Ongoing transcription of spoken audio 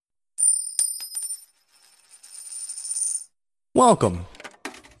Welcome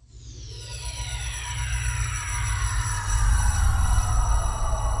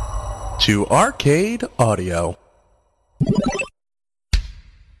to Arcade Audio.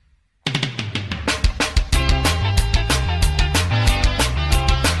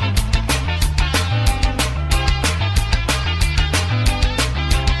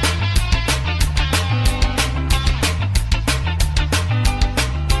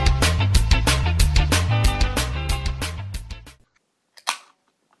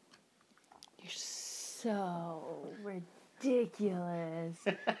 So ridiculous.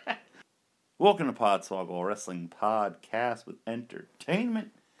 Welcome to Podswoggle Wrestling Podcast with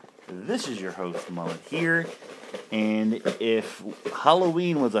Entertainment. This is your host, Mullet, here. And if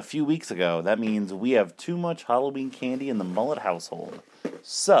Halloween was a few weeks ago, that means we have too much Halloween candy in the Mullet household.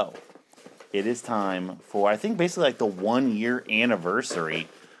 So, it is time for, I think, basically like the 1 year anniversary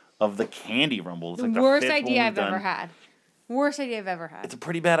of the Candy Rumble. It's like the Worst fifth one idea we've I've done. ever had. Worst idea I've ever had. It's a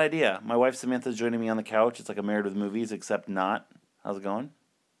pretty bad idea. My wife Samantha's joining me on the couch. It's like a Married with Movies, except not. How's it going?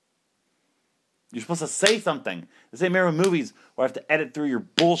 You're supposed to say something. This ain't Married with Movies where I have to edit through your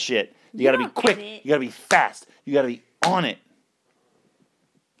bullshit. You gotta be quick. You gotta be fast. You gotta be on it.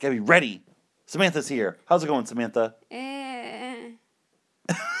 You gotta be ready. Samantha's here. How's it going, Samantha? I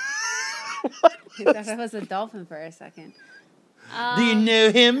thought I was a dolphin for a second. Do you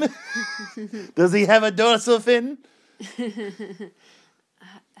know him? Does he have a dorsal fin?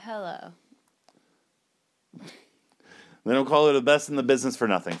 Hello. They don't call it the best in the business for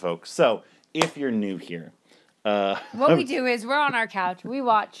nothing, folks. So, if you're new here, What we do is we're on our couch. We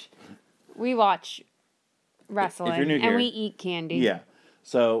watch wrestling. If you're new here, and we eat candy. Yeah.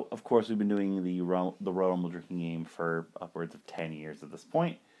 So, of course, we've been doing the Royal Rumble drinking game for upwards of 10 years at this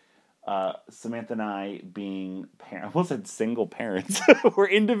point. Samantha and I being I almost said single parents. We're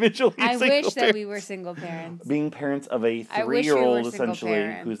individually I single wish that parents. we were single parents. Being parents of a I wish we 3-year-old, were single essentially,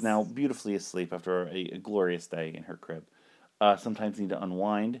 parents. who's now beautifully asleep after a glorious day in her crib. Sometimes need to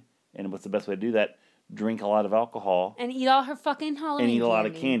unwind. And what's the best way to do that? Drink a lot of alcohol. And eat all her fucking Halloween And eat a lot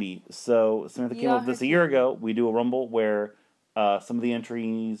of candy. So Samantha came up with this a year ago. We do a Rumble where some of the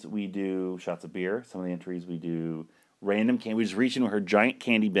entries we do shots of beer. Some of the entries we do random candy. We just reach into her giant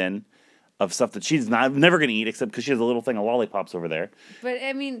candy bin of stuff that she's never going to eat except because she has a little thing of lollipops over there. But,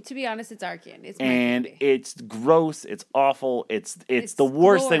 I mean, to be honest, it's our candy. It's my And candy. it's gross. It's awful. It's the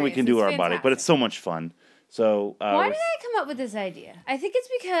worst thing we glorious. can do to It's our body. But it's so much fun. So Why did I come up with this idea? I think it's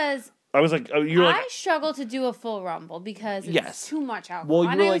because I was like, oh, you're I like, struggle to do a full Rumble because it's Yes. too much alcohol. Well, you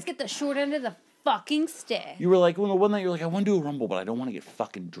and were I always like- get the short end of the fucking stick. you were like, well, one night you're like, I want to do a Rumble, but I don't want to get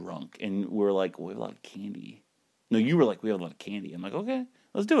fucking drunk. And we're like, well, we have a lot of candy. No, you were like, we have a lot of candy. I'm like, okay,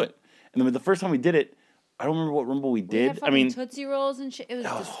 let's do it. And then the first time we did it, I don't remember what Rumble we We did. had fucking Tootsie Rolls and shit. It was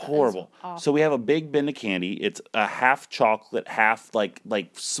that was just horrible. So we have a big bin of candy. It's a half chocolate, half like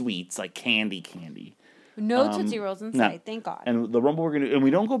sweets, like candy. no Tootsie Rolls in sight, thank God. And the Rumble we're going to do, and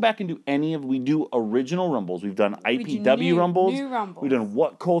we don't go back and do any of, we do original Rumbles. We've done We do IPW Rumbles. new Rumbles. We've done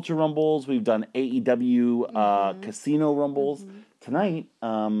What Culture Rumbles. We've done AEW Casino Rumbles. Tonight,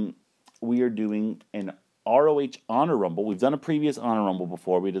 we are doing an ROH Honor Rumble. We've done a previous Honor Rumble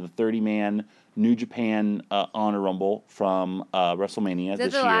before. We did the 30-man New Japan Honor Rumble from WrestleMania Is that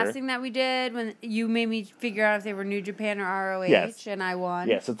this the year. last thing that we did when you made me figure out if they were New Japan or ROH Yes. and I won?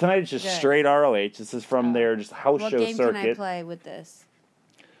 Yeah, so tonight it's just Good. straight ROH. This is from their just house What show game circuit. can I play with this?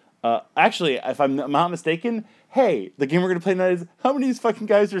 Actually, if I'm not mistaken, hey, the game we're gonna play tonight is how many of these fucking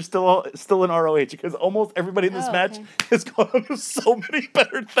guys are still in ROH? Because almost everybody in this match okay. has gone on to so many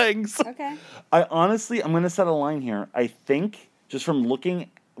better things. Okay. I'm gonna set a line here. I think just from looking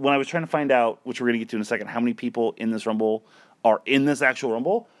when I was trying to find out, which we're gonna get to in a second, how many people in this Rumble are in this actual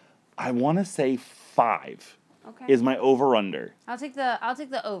Rumble, I want to say 5 Okay. is my over/under. I'll take the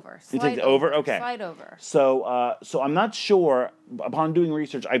over. You Slide take the over? Okay. Slide over. So, so I'm not sure. Upon doing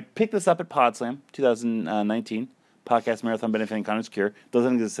research, I picked this up at PodSlam 2019 podcast marathon benefiting Connor's Cure.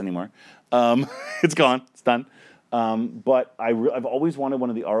 Doesn't exist anymore. It's gone. It's done. But I've always wanted one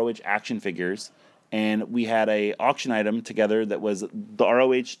of the ROH action figures, and we had a auction item together that was the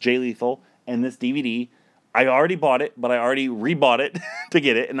ROH Jay Lethal and this DVD. I already bought it, but I already rebought it to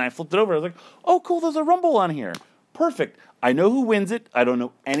get it, and I flipped it over. I was like, oh, cool, there's a Rumble on here. Perfect. I know who wins it. I don't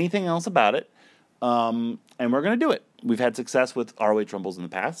know anything else about it. And we're going to do it. We've had success with ROH Rumbles in the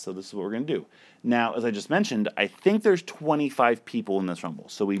past, so this is what we're going to do. Now, as I just mentioned, I think there's 25 people in this Rumble,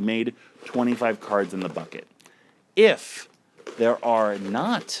 so we made 25 cards in the bucket. If there are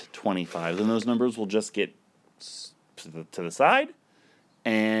not 25, then those numbers will just get to the side.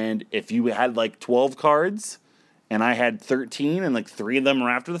 And if you had like 12 cards and I had 13 and like 3 of them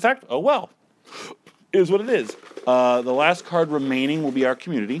are after the fact, oh well, it is what it is. The last card remaining will be our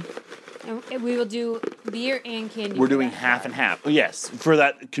community. And we will do beer and candy. We're for doing that half card. and half. Yes, for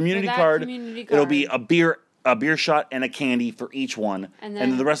that community For that card, community it'll be card. a beer shot, and a candy for each one, And then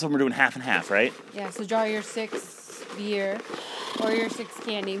then- the rest of them we're doing half and half, right? Yeah, so draw your 6 beer or your 6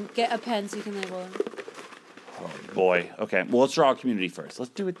 candy. Get a pen so you can label them. Oh boy. Okay. Well, let's draw a community first.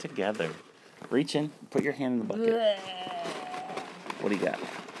 Let's do it together. Reach in. Put your hand in the bucket. What do you got?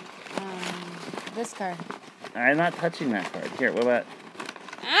 This card. I'm not touching that card. Here. What about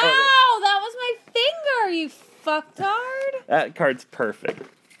Ow! That was my finger, you fucktard. that card's perfect.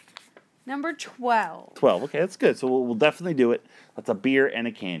 Number 12. 12. Okay, that's good. So we'll definitely do it. That's a beer and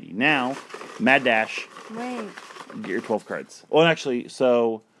a candy. Now, Mad Dash. Wait. Get your 12 cards. Oh, and actually,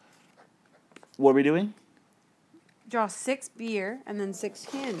 so what are we doing? Draw 6 beer and then 6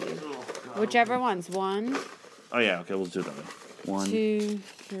 candy. Whichever ones. 1, Oh yeah. Okay, we'll do it that way. 1, 2,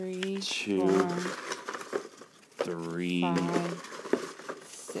 3, 2, 4, 3, 5,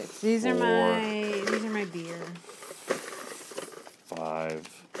 6. These are 4. my beer.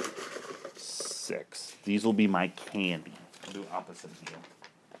 5, 6. These will be my candy. I'll do opposite here.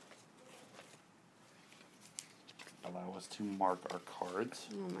 Allow us to mark our cards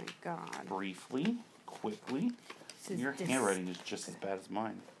Oh my god. briefly, quickly. This is Your handwriting is just as bad as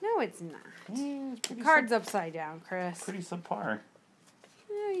mine. No, it's not. Yeah, it's The pretty card's upside down, Chris. pretty subpar.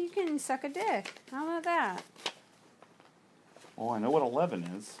 Yeah, you can suck a dick. How about that? Oh, I know what 11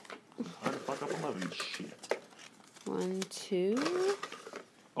 is. It's hard to fuck up 11. Shit. 1, 2,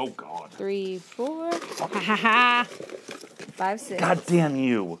 Oh, God. 3, 4. Ha ha ha. 5, 6. God damn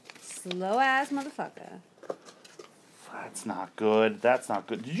you. Slow ass motherfucker. That's not good. That's not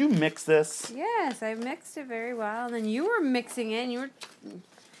good. Did you mix this? Yes, I mixed it very well. And then you were mixing it and you were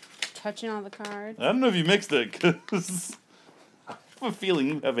touching all the cards. I don't know if you mixed it, because I have a feeling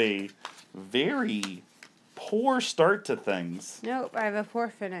you have a very poor start to things. Nope, I have a poor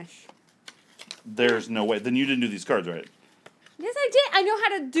finish. There's no way. Then you didn't do these cards, right? Yes, I did. I know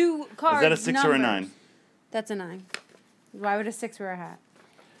how to do cards. Is that a 6 or a 9? That's a 9. Why would a 6 wear a hat?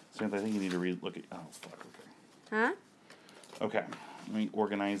 Samantha, I think you need to look at... Oh, fuck, okay. Huh? Okay, let me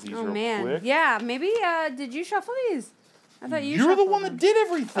organize these Oh, real man. quick. Yeah, maybe, did you shuffle these? I thought you You're the shuffled one them. that did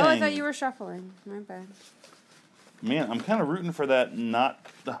everything. Oh, I thought you were shuffling. My bad. Man, I'm kind of rooting for that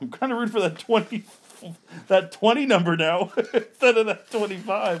I'm kind of rooting for that 20 number now instead of that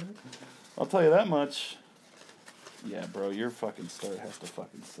 25. I'll tell you that much. Yeah, bro, your fucking start has to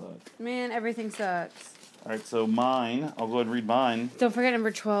fucking suck. Man, everything sucks. All right, so mine, I'll go ahead and read mine. Don't forget number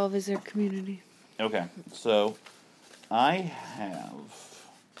 12 is their community. Okay, so I have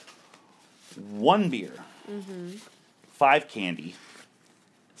 1 beer, 5 candy,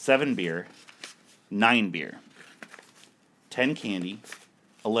 7 beer, 9 beer, 10 candy,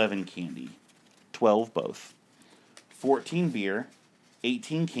 11 candy, 12 both, 14 beer,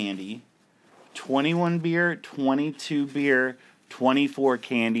 18 candy, 21 beer, 22 beer, 24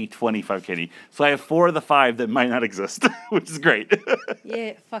 candy, 25 candy. So I have 4 of the 5 that might not exist, which is great.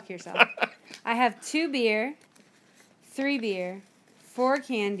 Yeah, fuck yourself. I have 2 beer, 3 beer, 4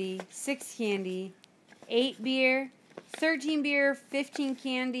 candy, 6 candy, 8 beer, 13 beer, 15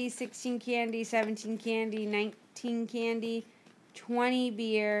 candy, 16 candy, 17 candy, 19 candy, 20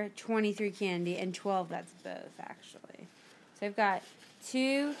 beer, 23 candy, and 12, that's both, actually. So I've got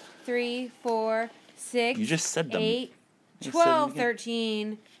 2, 3, 4, 6, You just said them. 8, You 12, said them again.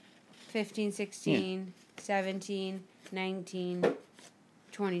 13, 15, 16, 17, 19,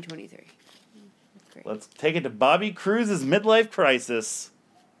 20, 23. Great. Let's take it to Bobby Cruz's midlife crisis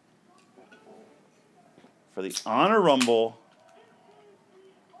for the Honor Rumble,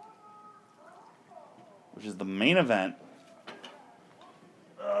 which is the main event.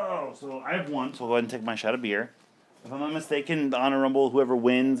 Oh, so I have 1, so I'll go ahead and take my shot of beer. If I'm not mistaken, the Honor Rumble, whoever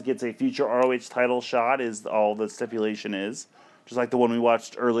wins gets a future ROH title shot, is all the stipulation is. Just like the one we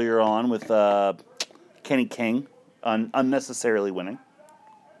watched earlier on with Kenny King unnecessarily winning.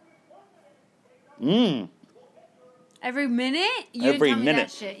 Every minute? You Every didn't tell me minute.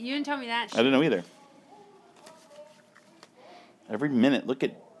 that shit. You didn't tell me that I shit. didn't know either. Every minute, look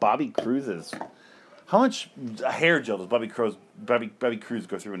at Bobby Cruz's. How much hair gel does Bobby Cruz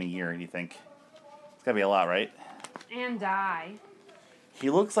go through in a year, do you think? It's gotta be a lot, right? And die. He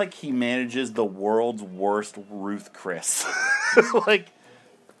looks like he manages the world's worst Ruth Chris. Like,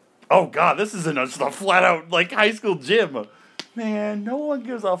 oh god, this isn't just a flat out like high school gym. Man, no one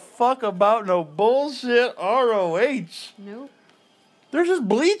gives a fuck about no bullshit ROH. Nope. They're just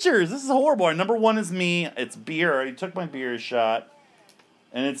bleachers. This is horrible. Our number 1 is me. It's beer. I already took my beer shot.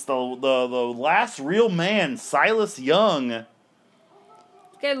 And it's the last real man, Silas Young. This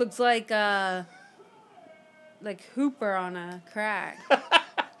guy looks like like Hooper on a crack.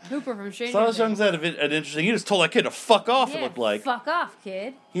 Hooper from Stranger Silas Things. Young's had an interesting. He just told that kid to fuck off. Yeah, It looked like fuck off,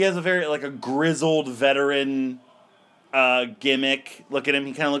 kid. he has a very like a grizzled veteran gimmick. Look at him.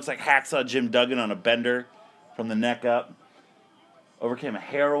 He kind of looks like Hacksaw Jim Duggan on a bender from the neck up. Overcame a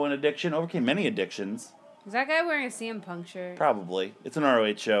heroin addiction. Overcame many addictions. Is that guy wearing a CM Punk shirt? Probably. It's an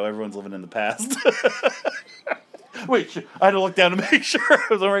ROH show. Everyone's living in the past. Wait, I had to look down to make sure I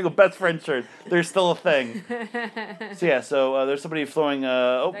was wearing a best friend shirt. There's still a thing. So there's somebody throwing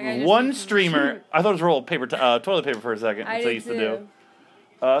guy just one made some streamer. shoot. I thought it was a roll of paper, toilet paper for a second. I That's what I did used to do.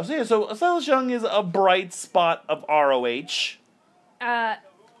 too. So Silas Young is a bright spot of ROH.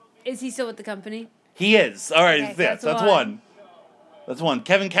 Is he still with the company? He is. All right, Okay, that's that's one. That's one.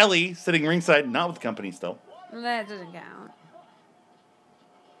 Kevin Kelly sitting ringside, not with the company still. That doesn't count.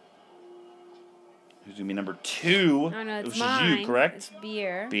 Who's going to be number 2? Oh no, it's Which mine. is you, correct? It's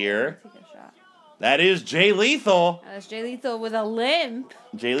beer. Beer. I'll take a shot. That is Jay Lethal. That's Jay Lethal with a limp.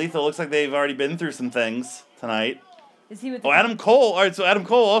 Jay Lethal looks like they've already been through some things tonight. Is he with the Oh, Adam Cole. All right, so Adam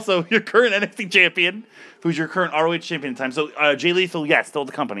Cole, also your current NXT champion, who's your current ROH champion at the time. So Jay Lethal, yes, still at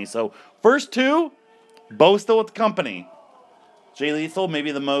the company. So first 2, both still at the company. Jay Lethal,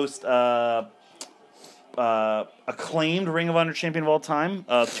 maybe the most acclaimed Ring of Honor champion of all time,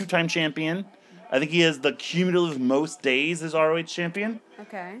 2-time champion. I think he has the cumulative most days as ROH champion.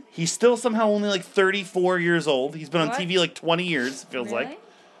 Okay. He's still somehow only like 34 years old. He's been on What? TV like 20 years, it feels Really? like.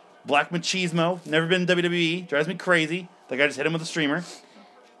 Black Machismo, never been in WWE, drives me crazy. That guy just hit him with a streamer.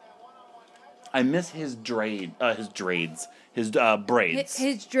 I miss his braids. His dreads? His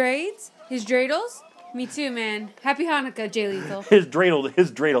dreidels? Me too, man. Happy Hanukkah, Jay Lethal. His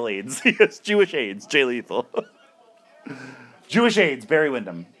dreidel AIDS. He has Jewish AIDS, Jay Lethal. Jewish AIDS, Barry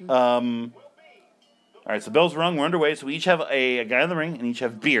Windham. All right, so bells rung, we're underway. So we each have a guy in the ring and each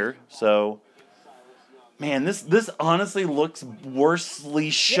have beer. So, man, this honestly looks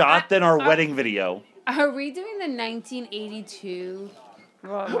worsely shot than our wedding video. Are we doing the 1982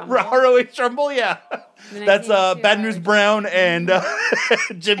 Royal Rumble? ROH Rumble, yeah. The That's 1982 Bad News ROH. Brown and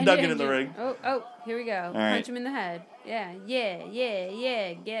Jim And Duggan yeah, in the ring. Oh, here we go. right. Punch him in the head. Yeah.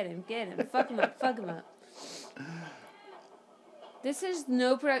 Get him. Fuck him up. This is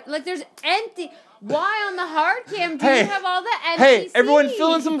no product. Like, there's empty. Why on the hard cam do Hey. you have all the empty Hey, everyone seats?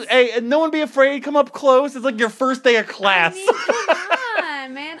 fill in some... Hey, no one be afraid. Come up close. It's like your first day of class. I mean, come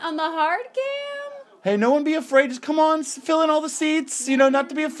on, man. On the hard cam? Hey, no one be afraid. Just come on, fill in all the seats. You know, not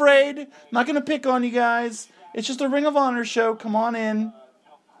to be afraid. Not going to pick on you guys. It's just a Ring of Honor show. Come on in.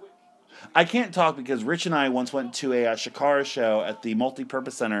 I can't talk because Rich and I once went to a Shakara show at the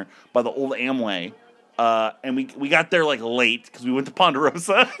Multi-Purpose Center by the old Amway. And we got there like late because we went to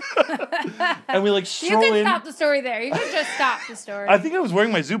Ponderosa. And we like You stroll can in. stop the story there. You can just stop the story. I think I was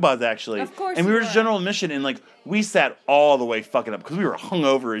wearing my Zubaz actually. Of course And we you were just were. general admission and like we sat all the way fucking up because we were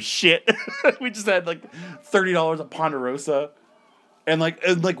hungover as shit. We just had like $30 at Ponderosa. And like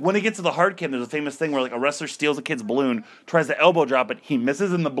when it gets to the hard cam, there's a famous thing where like a wrestler steals a kid's balloon, tries to elbow drop it, he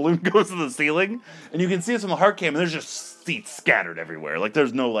misses, and the balloon goes to the ceiling. And you can see it from the hard cam, and there's just seats scattered everywhere. Like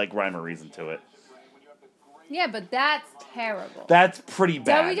there's no like rhyme or reason to it. Yeah, but that's terrible. That's pretty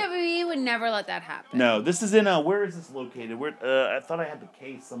bad. WWE would never let that happen. No, this is in where is this located? Where I thought I had the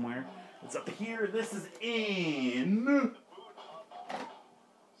case somewhere. It's up here. This is in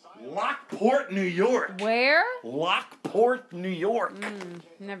Lockport, New York. Where? Lockport, New York.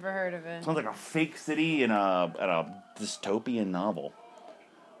 Never heard of it. Sounds like a fake city in a dystopian novel.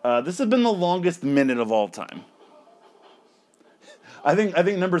 This has been the longest minute of all time. I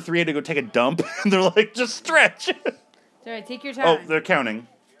think number 3 had to go take a dump, and they're like, just stretch. Sorry, take your time. Oh, they're counting.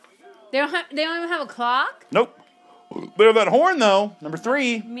 They don't even have a clock? Nope. They have that horn though. Number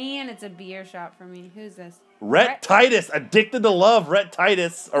 3. Me, and it's a beer shot for me. Who's this? Rhett Titus, Addicted to Love, Rhett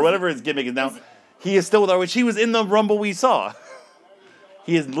Titus, or whatever his gimmick is now. He is still with ROH. He was in the Rumble we saw.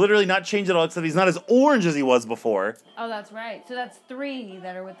 He has literally not changed at all, except he's not as orange as he was before. Oh, that's right. So that's 3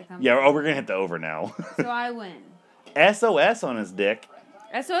 that are with the company. Yeah, oh, we're going to hit the over now. So I win. SOS on his dick.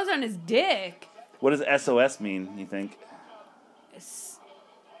 SOS on his dick. What does SOS mean, you think?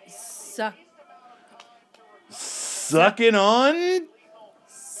 Suck. Sucking on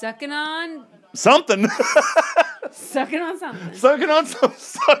Sucking on. something. Sucking on something. Sucking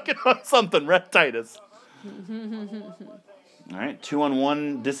on something, Rhett Titus. All right,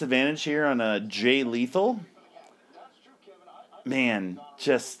 2-on-1 disadvantage here on Jay Lethal. Man,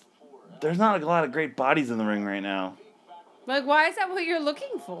 just there's not a lot of great bodies in the ring right now. Like, why is that what you're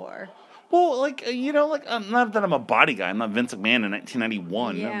looking for? Well, like not that I'm a body guy. I'm not Vince McMahon in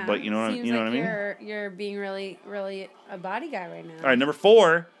 1991, Yeah. but you know what I mean. You're being really, really a body guy right now. All right, number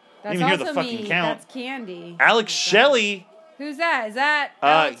 4. That's Didn't even hear also the fucking me. count. That's Candy. Alex Shelley. Who's that? Is that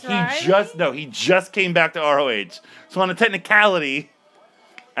Alex Riley? He just came back to ROH. So on a technicality,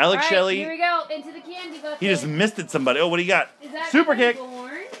 Alex All right, Shelley, here we go. Into the Candy bucket. he just missed it somebody. Oh, what do you got? Is that Super Evan kick.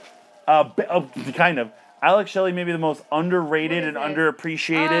 Bourne? Kind of. Alex Shelley may be the most underrated and What is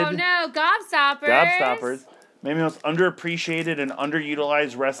underappreciated. Oh no, Gobstoppers. Gobstoppers. Maybe the most underappreciated and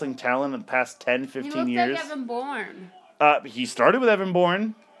underutilized wrestling talent in the past 10, 15 He years. looks like Evan Bourne. He started with Evan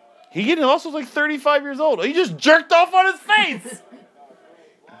Bourne. He also was like 35 years old. He just jerked off on his face.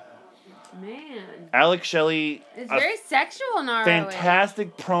 Man. Alex Shelley. It's very sexual in ROH.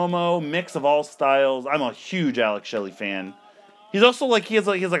 Fantastic promo, mix of all styles. I'm a huge Alex Shelley fan. He's also like he has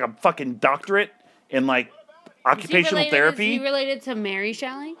like a fucking doctorate in like occupational therapy. Is he related to Mary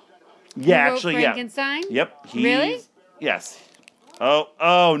Shelley? Yeah, Who wrote actually, Frankenstein? yeah. Yep. Really? Yes.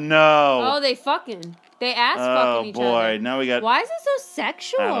 Oh no. Oh, they fucking. They ass Oh fucking each boy, other. now we got. Why is it so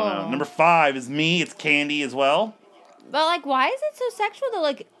sexual? I don't know. Number 5 is me. It's Candy as well. But like, why is it so sexual though?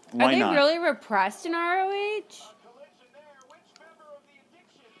 Like, Why are they not? really repressed in ROH?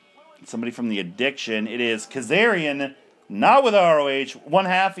 Somebody from the Addiction. It is Kazarian, not with ROH. One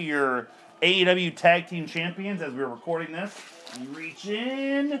half of your AEW Tag Team Champions as we're recording this. Reach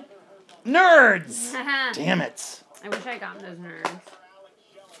in. Nerds! Damn it. I wish I got those nerds.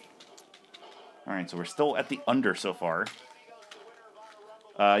 All right, so we're still at the under so far.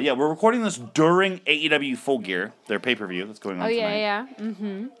 Yeah, we're recording this during AEW Full Gear, their pay-per-view that's going on tonight. Yeah.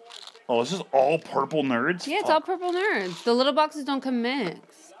 Mm-hmm. Oh, it's just all purple nerds? Yeah, it's all purple nerds. The little boxes don't come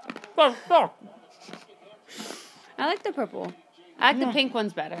mixed. Oh, I like the purple. I like the pink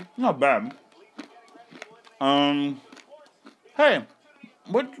ones better. not bad. Hey,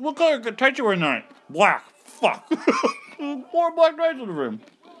 what color tights you wearing tonight? Black. Fuck. 4 black tights in the room.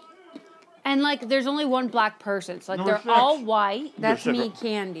 And like, there's only one black person, so like Number they're 6. all white. That's Number me, 6.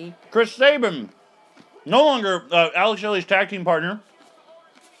 Candy. Chris Sabin. No longer Alex Shelley's tag team partner.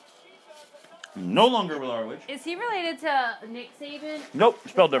 No longer with ROH. Is he related to Nick Saban? Nope,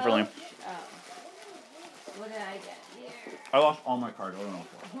 spelled differently. Oh. What did I get here? I lost all my cards. I don't know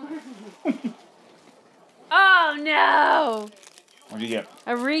what. Oh no! What do you get?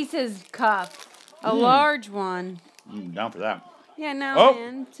 A Reese's cup, a large one. I'm down for that. Yeah, no, Oh,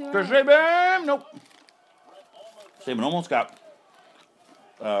 man. It's all Chris right. Sabin. Nope. Sabin almost got.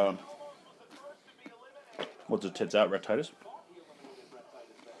 What's his tits out? Reptitis.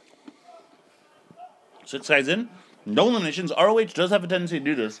 6 guys in. No eliminations. ROH does have a tendency to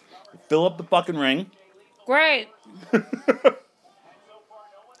do this. Fill up the fucking ring. Great.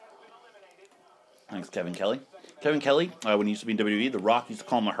 Thanks, Kevin Kelly. Kevin Kelly, when he used to be in WWE, The Rock used to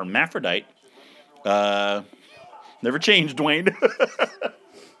call him a hermaphrodite. Never changed, Dwayne.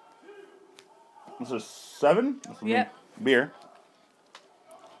 This is 7? This is Yep. Beer.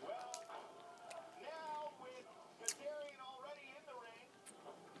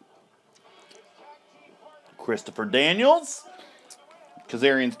 Christopher Daniels,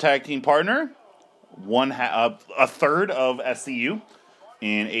 Kazarian's tag team partner, a third of SCU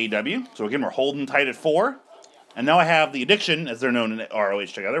in AEW. So again, we're holding tight at 4. And now I have the Addiction, as they're known in ROH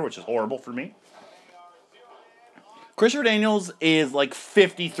together, which is horrible for me. Christopher Daniels is like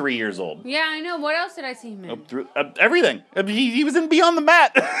 53 years old. Yeah, I know. What else did I see him in? Up through everything. He was in Beyond the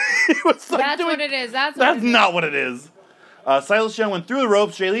Mat. He was like That's what it is. That's That's not what it is. Silas Young went through the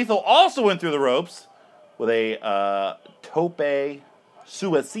ropes. Jay Lethal also went through the ropes with a tope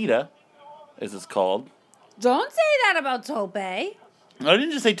suicida, as it's called. Don't say that about Tope. I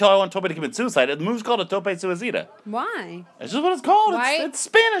didn't just say I want Tope to commit suicide. The move's called a tope suicida. Why? That's just what it's called. Why? It's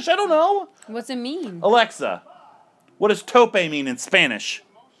Spanish. I don't know. What's it mean? Alexa, what does tope mean in Spanish?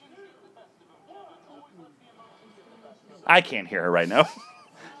 I can't hear her right now.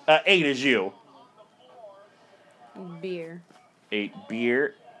 8 is you. Beer. 8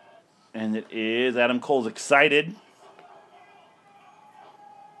 beer. And it is Adam Cole's excited.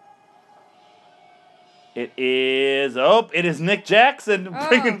 It is Nick Jackson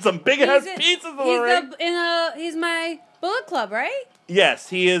bringing some big ass pieces of the ring. He's my Bullet Club, right? Yes,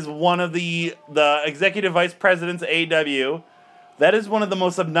 he is one of the executive vice presidents of AEW. That is one of the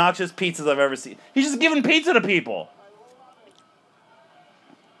most obnoxious pizzas I've ever seen. He's just giving pizza to people.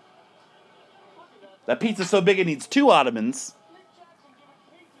 That pizza's so big it needs 2 ottomans.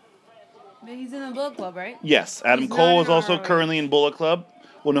 But he's in the Bullet Club, right? Yes, Adam He's Cole not is in also ROH. currently in Bullet Club.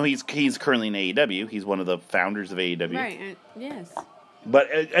 Well, no, he's currently in AEW. He's one of the founders of AEW. Right. Yes. But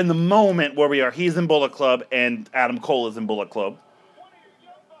in the moment where we are, he's in Bullet Club and Adam Cole is in Bullet Club.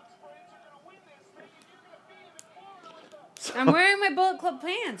 I'm wearing my Bullet Club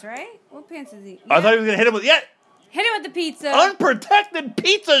pants, right? What pants is he? I thought he was going to hit him with... Yeah! Hit it with the pizza. Unprotected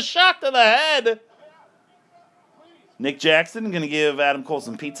pizza shot to the head. Nick Jackson going to give Adam Cole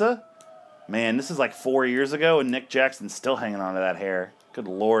some pizza. Man, this is like 4 years ago, and Nick Jackson's still hanging on to that hair. Good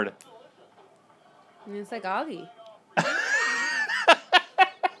Lord. And it's like Augie.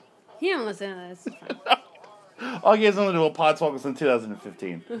 He don't listen to this. It's fine. Augie hasn't listened to a Podswoggle since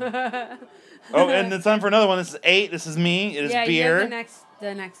 2015. Oh, and it's time for another one. This is 8. This is me. It is Yeah, beer. you have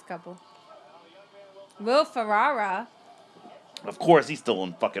the next couple. Will Ferrara. Of course, he's still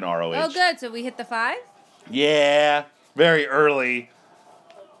in fucking ROH. Oh, good. So we hit the 5? Yeah, very early.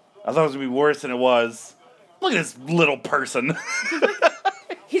 I thought it was going to be worse than it was. Look at this little person.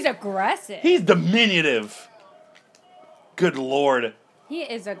 He's aggressive. He's diminutive. Good Lord. He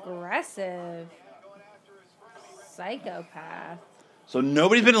is aggressive. Psychopath. So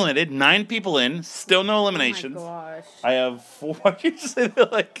nobody's been eliminated. 9 people in. Still no eliminations. Oh my gosh. I have 4. Why did you just say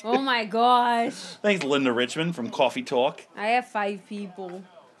that like... Oh my gosh. Thanks, Linda Richmond from Coffee Talk. I have 5 people.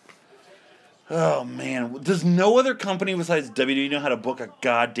 Oh, man. Does no other company besides WWE know how to book a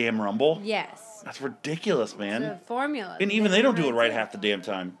goddamn Rumble? Yes. That's ridiculous, man. It's a formula. And even they don't do it right know half the damn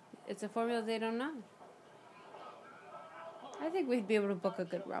time. It's a formula they don't know. I think we'd be able to book a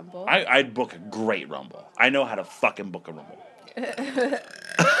good Rumble. I'd book a great Rumble. I know how to fucking book a Rumble. What's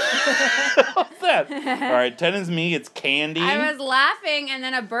that? All right, 10 is me. It's Candy. I was laughing, and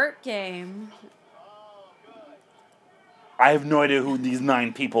then a Burt came. I have no idea who these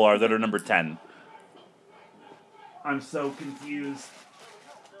 9 people are that are number 10. I'm so confused.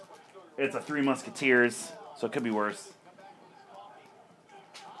 It's a 3 Musketeers, so it could be worse.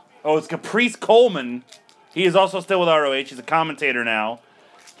 Oh, it's Caprice Coleman. He is also still with ROH. He's a commentator now.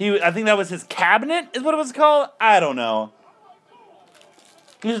 I think that was his cabinet, is what it was called? I don't know.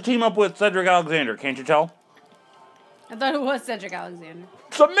 He's a team up with Cedric Alexander, can't you tell? I thought it was Cedric Alexander.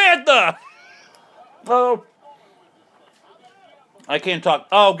 Samantha! Oh. I can't talk.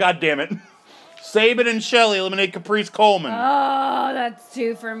 Oh, God damn it. Sabin and Shelley eliminate Caprice Coleman. Oh, that's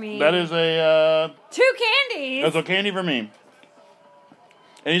 2 for me. That is a, 2 candies. that's a candy for me.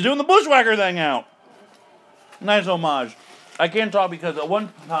 And he's doing the Bushwhacker thing out. Nice homage. I can't talk because at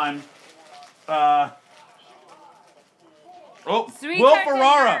one time, Sweet Will Tarts and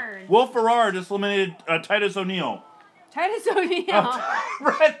Ferrara. Nerds. Will Ferrara just eliminated Titus O'Neil. Titus O'Neil.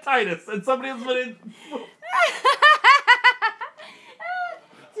 Red Titus. And somebody else eliminated...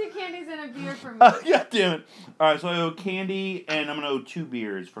 2 candies and a beer for me. God damn it. All right, so I owe candy, and I'm going to owe 2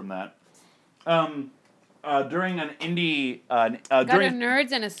 beers from that. During an indie... Got a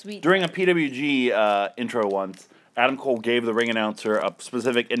Nerds and a Sweet During a PWG intro once, Adam Cole gave the ring announcer a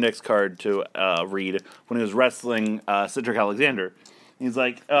specific index card to read when he was wrestling Cedric Alexander. He's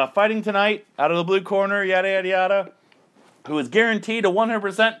like, fighting tonight, out of the blue corner, yada, yada, yada, who is guaranteed to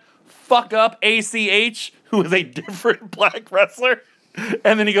 100% fuck up ACH, who is a different black wrestler.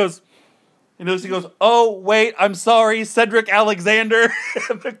 And then he goes, oh, wait, I'm sorry, Cedric Alexander.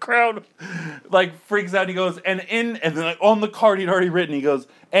 And the crowd, like, freaks out. He goes, and then like, on the card he'd already written, he goes,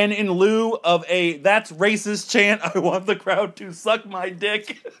 and in lieu of a that's racist chant, I want the crowd to suck my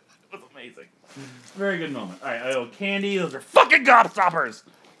dick. It was amazing. Very good moment. All right, I owe candy. Those are fucking gobstoppers.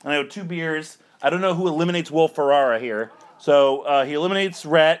 And I owe 2 beers. I don't know who eliminates Will Ferrara here. So he eliminates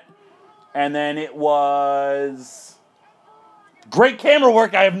Rhett. And then it was... great camera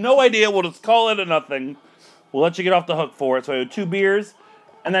work. I have no idea. We'll just call it a nothing. We'll let you get off the hook for it. So I have 2 beers.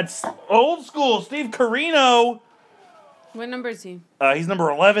 And that's old school Steve Carino. What number is he? He's number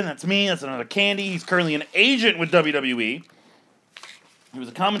 11. That's me. That's another candy. He's currently an agent with WWE. He was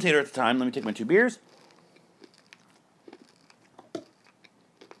a commentator at the time. Let me take my 2 beers.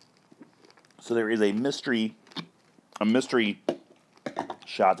 So there is a mystery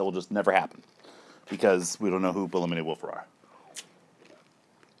shot that will just never happen. Because we don't know who eliminated Will Ferrara.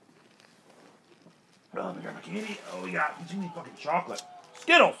 Oh, let me grab my candy. Oh, we got too many fucking chocolate.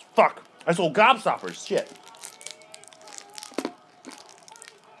 Skittles! Fuck! I sold gobstoppers. Shit.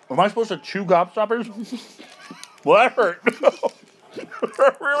 Am I supposed to chew gobstoppers? Well, that hurt.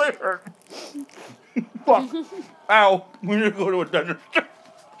 That really hurt. Fuck. Ow. We need to go to a dentist.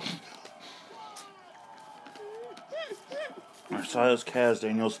 Silas Kaz,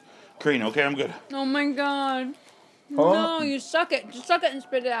 Daniels, Carino. Okay, I'm good. Oh my god. Oh. No, you suck it. Just suck it and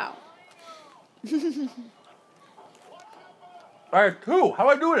spit it out. All right, 2. How do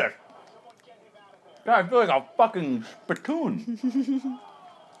I do this? God, I feel like a fucking spittoon.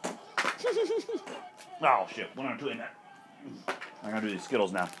 Oh, shit. We're not doing that. I gotta do these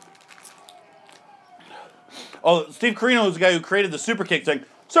Skittles now. Oh, Steve Carino is the guy who created the super kick thing.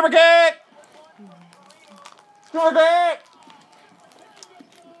 Super kick! Super kick!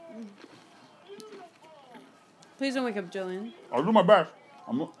 Please don't wake up Julian. I'll do my best.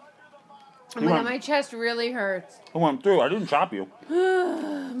 Oh my god, my chest really hurts. I went through. I didn't chop you.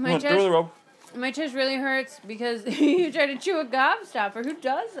 My Went through the rope. chest really hurts because you try to chew a gobstopper. Who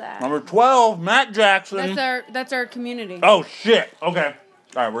does that? Number 12, Matt Jackson. That's our community. Oh, shit. Okay.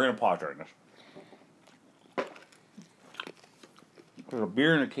 All right, we're going to pause during this. There's a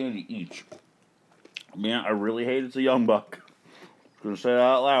beer and a candy each. Man, I really hate it's a Young Buck. I'm going to say that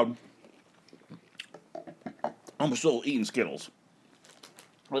out loud. I'm still eating Skittles.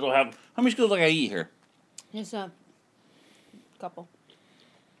 I don't have... How many Skittles do I eat here? Just a couple.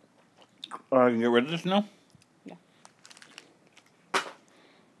 I can get rid of this now? Yeah.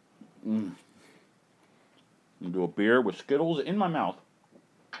 I'm going to do a beer with Skittles in my mouth.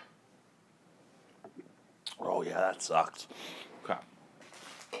 Oh, yeah, that sucks. Okay.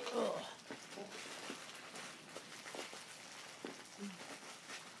 Ugh.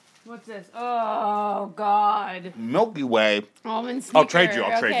 What's this? Oh, God. Milky Way. Almond Snickers. I'll trade you.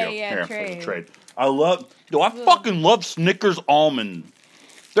 Okay, yeah, Here, trade. for the trade. I fucking love Snickers almond.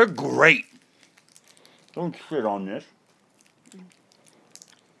 They're great. Don't shit on this.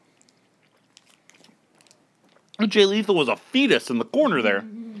 Jay Lethal was a fetus in the corner there.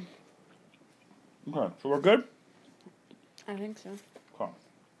 Okay, so we're good? I think so. Okay.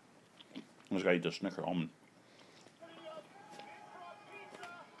 I just gotta eat the Snicker almond.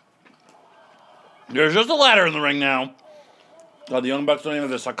 There's just a ladder in the ring now. God, the Young Bucks don't even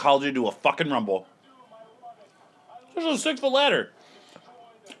have the psychology to do a fucking rumble. There's a 6-foot ladder.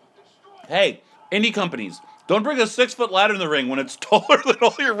 Hey, indie companies, don't bring a 6-foot ladder in the ring when it's taller than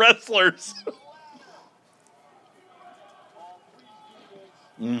all your wrestlers.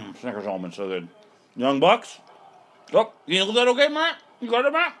 Snickers almond, so good. Young Bucks. Oh, you handled that okay, Matt? You got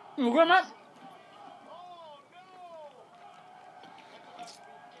it, Matt? You okay, Matt?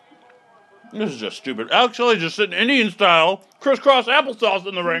 This is just stupid. Alex Shelley just sitting Indian style, crisscross applesauce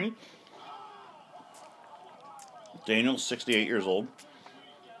in the ring. Daniel's 68 years old.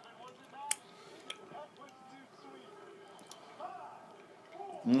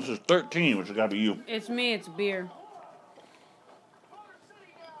 And this is 13, which has got to be you. It's me. It's beer.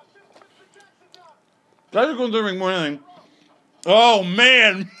 Guys are going to the ring more than anything. Oh,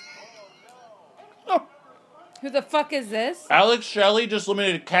 man. Who the fuck is this? Alex Shelley just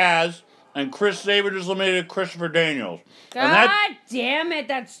eliminated Kaz, and Chris Saber just eliminated Christopher Daniels. God damn it,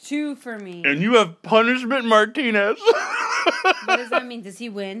 that's 2 for me. And you have Punishment Martinez. What does that mean? Does he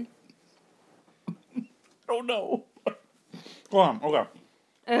win? Oh, no. Go on, okay.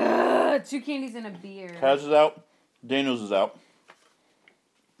 Ugh, 2 candies and a beer. Kaz is out. Daniels is out.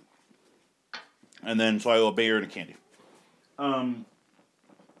 And then, so I owe a beer and a candy.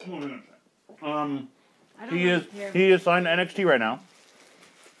 He is signed to NXT right now.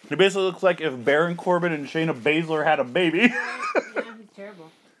 He basically looks like if Baron Corbin and Shayna Baszler had a baby. Yeah, he's terrible.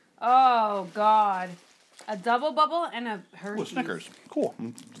 Oh, God. A double bubble and a Hershey's. Ooh, Snickers. Cool.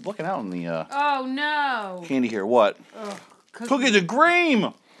 I'm looking out on the Oh, no. candy here. What? Ugh, Cookies and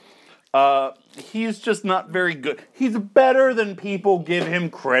cream! He's just not very good. He's better than people give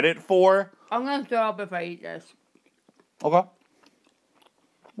him credit for. I'm going to throw up if I eat this. Okay.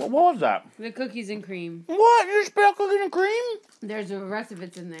 What was that? The cookies and cream. What? You spit out cookies and cream? There's the rest of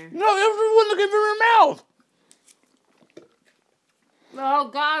it's in there. No, everyone look in your mouth. Oh,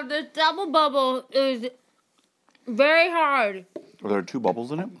 God, this double bubble is very hard. Are there 2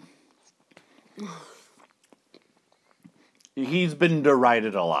 bubbles in it? He's been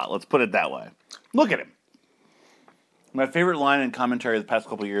derided a lot. Let's put it that way. Look at him. My favorite line in commentary the past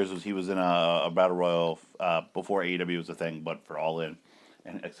couple of years was he was in a battle royal before AEW was a thing, but for All In.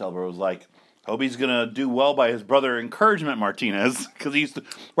 And Excalibur was like, hope he's going to do well by his brother Encouragement Martinez. Because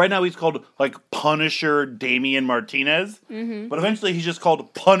right now he's called like Punisher Damian Martinez. Mm-hmm. But eventually he's just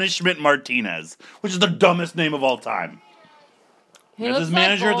called Punishment Martinez, which is the dumbest name of all time. As his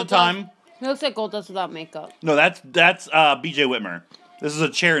manager at the time. He looks like Goldust without makeup. No, that's BJ Whitmer. This is a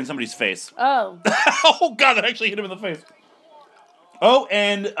chair in somebody's face. Oh. Oh, God, that actually hit him in the face. Oh,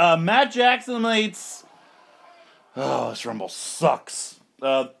 and Matt Jackson eliminates... Oh, this Rumble sucks.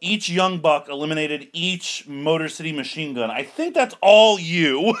 Each Young Buck eliminated each Motor City Machine Gun. I think that's all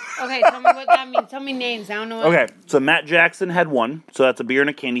you. Okay, tell me what that means. Tell me names. I don't know what... Okay, so Matt Jackson had 1, so that's a beer and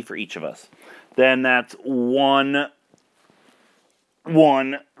a candy for each of us. Then that's 1.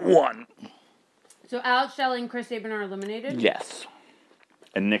 So Alex Shelley and Chris Sabin are eliminated? Yes.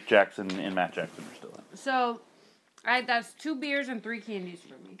 And Nick Jackson and Matt Jackson are still in. So, that's 2 beers and 3 candies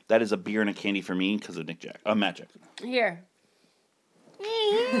for me. That is a beer and a candy for me because of Matt Jackson. Here.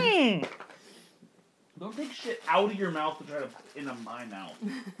 Don't take shit out of your mouth and try to put it into my mouth.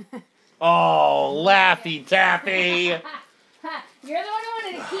 Oh, Laffy Taffy. You're the one who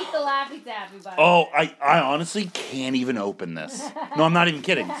wanted to keep the Laffy Taffy, by the Oh, way. I honestly can't even open this. No, I'm not even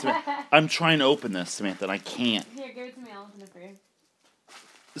kidding. I'm trying to open this, Samantha, and I can't. Here, give it to me. I'll open it for you.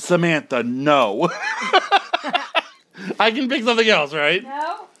 Samantha, no. I can pick something else, right?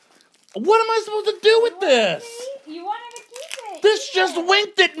 No? What am I supposed to do with this? You wanted to keep it. This Eat just it.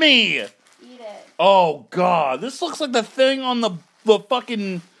 winked at me. Eat it. Oh, God. This looks like the thing on the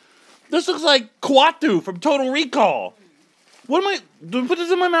fucking... This looks like Kuatu from Total Recall. What am I... Do I put this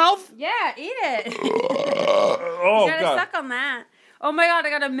in my mouth? Yeah, eat it. Oh, You gotta God. suck on that. Oh my God, I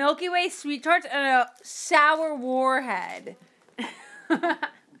got a Milky Way sweet tarts and a sour warhead.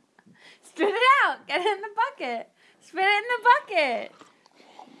 Spit it out. Get it in the bucket. Spit it in the bucket.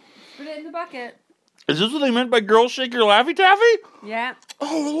 Spit it in the bucket. Is this what they meant by girl shake your Laffy Taffy? Yeah.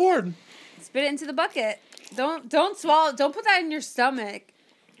 Oh, Lord. Spit it into the bucket. Don't swallow. Don't put that in your stomach.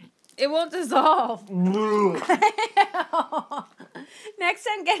 It won't dissolve. Next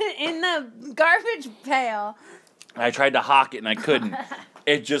time, get it in the garbage pail. I tried to hawk it and I couldn't.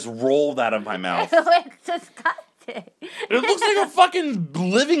 It just rolled out of my mouth. It's disgusting. It looks like a fucking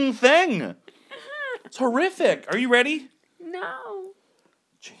living thing. It's horrific. Are you ready? No.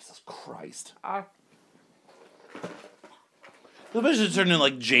 Jesus Christ. Oh. The bitch is turning into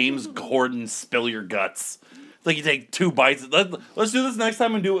like James Corden spill your guts. It's like you take 2 bites. Let's do this next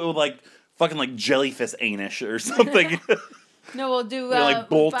time and do it with like fucking like jellyfish anus or something. No, we'll do like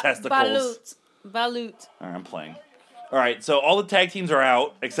bull testicles. Balut. Alright, I'm playing. Alright, so all the tag teams are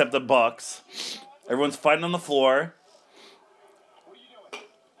out except the Bucks. Everyone's fighting on the floor.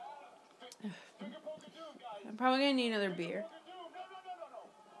 I'm probably gonna need another beer.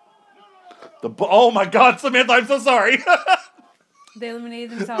 Oh my God, Samantha, I'm so sorry. They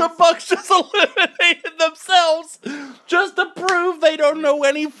eliminated The themselves. Bucks just eliminated themselves just to prove they don't know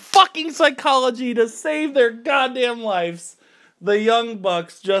any fucking psychology to save their goddamn lives. The Young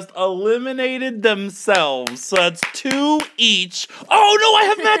Bucks just eliminated themselves. So that's 2 each. Oh no, I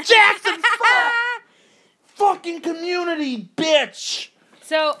have Matt Jackson! Fuck! Fucking community, bitch!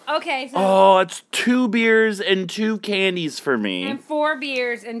 So, okay. So Oh, it's 2 beers and 2 candies for me. and 4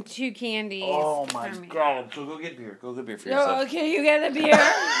 beers and 2 candies. Oh my for me. God. So go get beer. Go get beer for Oh, yourself. okay, you get a beer.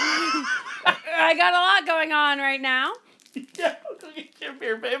 I got a lot going on right now. Yeah, go get your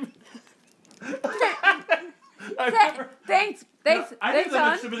beer, babe. Thanks, I didn't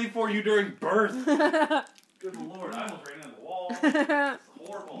have hon. sympathy for you during birth. Good Lord, I almost ran into the wall. It's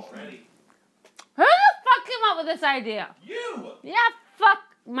horrible already. Who the fuck came up with this idea? You! Yeah, fuck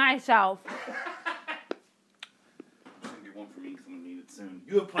myself. I'm gonna get one for me because I'm gonna need it soon.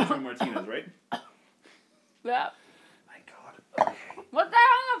 You have Punch Martinez, right? Yeah. Thank God. Okay. What's that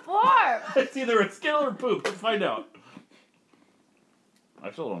on the floor? It's either a skill or poop. Let's find out.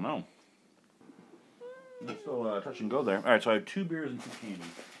 I still don't know. I'm still touch and go there. Alright, so I have 2 beers and 2 candies.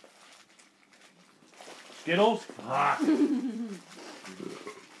 Skittles? Ah.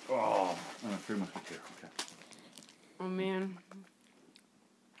 Oh, and a 3 Musketeer. Okay. Oh man.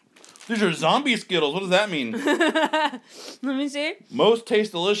 These are zombie Skittles. What does that mean? Let me see. Most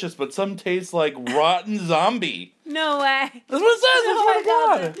taste delicious, but some taste like rotten zombie. No way. That's what it says. No, Oh my it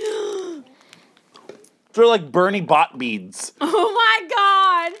God. They're like Bernie Bot beads. Oh my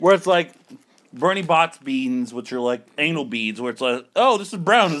God. Where it's like Bernie Bot's beans, which are like anal beads, where it's like, oh, this is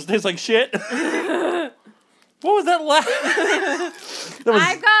brown. This tastes like shit. What was that last? That was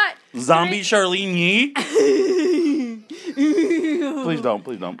I got Zombie Charlene Yee. Please don't.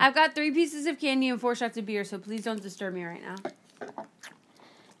 Please don't. I've got 3 pieces of candy and 4 shots of beer, so please don't disturb me right now.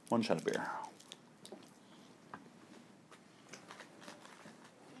 1 shot of beer.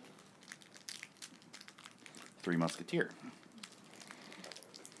 Three Musketeer.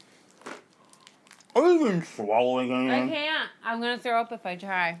 Are you even swallowing I anything? can't. I'm gonna throw up if I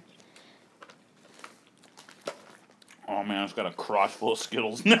try. Oh man, I've got a crotch full of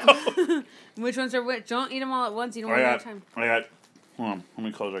Skittles now. Which ones are which? Don't eat them all at once. Eat them one at a time. I got, hold on, how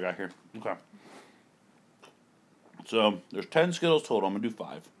many clothes I got here? Okay. So, there's 10 Skittles total. I'm going to do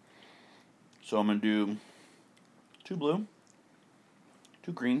 5. So, I'm going to do 2 blue,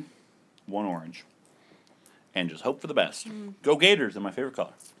 2 green, 1 orange. And just hope for the best. Go Gators, they're my favorite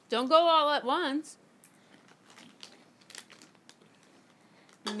color. Don't go all at once.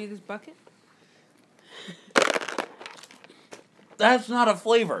 You need this bucket? That's not a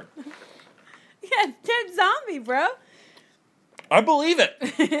flavor. Yeah, dead zombie, bro. I believe it.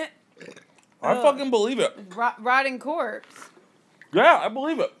 I fucking believe it. Rotting corpse. Yeah, I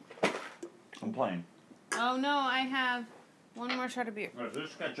believe it. I'm playing. Oh no, I have one more shot of beer. Alright, so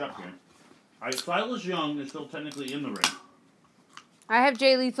just catch up here. Silas Young is still technically in the ring. I have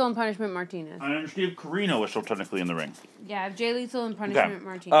Jay Lethal and Punishment Martinez. I understand Carino is still technically in the ring. Yeah, I have Jay Lethal and Punishment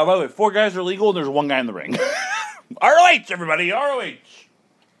Martinez. By the way, 4 guys are legal and there's 1 guy in the ring. ROH, everybody, ROH.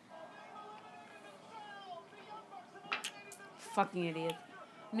 Fucking idiot.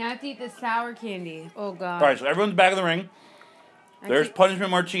 Now I have to eat this sour candy. Oh, God. All right, so everyone's back in the ring. There's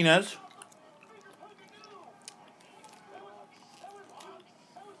Punishment Martinez.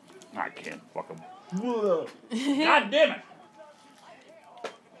 I can't fuck him. God damn it.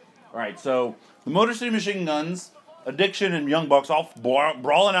 All right, so the Motor City Machine Guns, Addiction, and Young Bucks all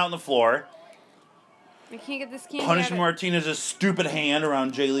brawling out on the floor. I can't get this candy Punishment out Martinez's stupid hand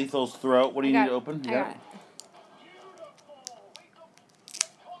around Jay Lethal's throat. What do you need to open? I got it.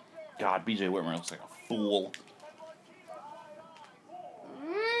 God, BJ Whitmer looks like a fool.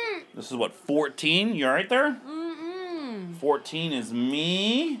 This is what, 14? You alright there? 14 is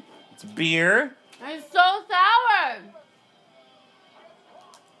me. It's beer. It's so sour.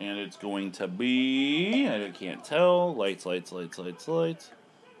 And it's going to be, I can't tell. Lights. The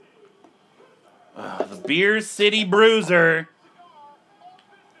Beer City Bruiser.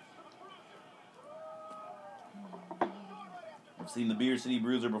 I've seen the Beer City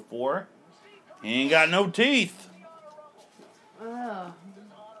Bruiser before. He ain't got no teeth. Ugh.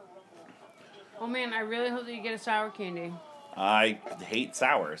 Oh man, I really hope that you get a sour candy. I hate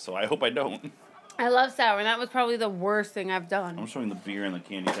sour, so I hope I don't. I love sour, and that was probably the worst thing I've done. I'm showing the beer and the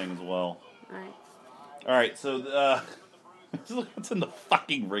candy thing as well. Alright. Alright, so, look what's in the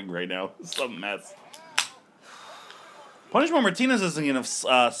fucking ring right now. It's a mess. Punishment Martinez isn't going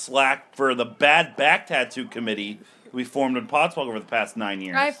to slack for the bad back tattoo committee we formed in Potswog over the past 9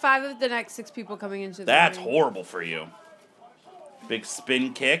 years. I have 5 of the next 6 people coming into the That's ring. horrible for you. Big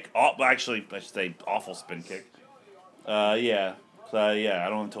spin kick. Oh, actually, I should say awful spin kick. Yeah. So, yeah, I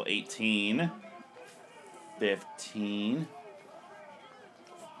don't until 18. 15.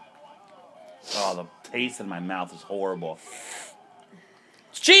 Oh, the taste in my mouth is horrible.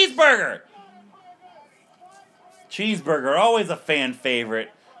 It's Cheeseburger! Cheeseburger, always a fan favorite.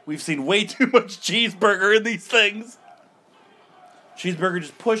 We've seen way too much Cheeseburger in these things. Cheeseburger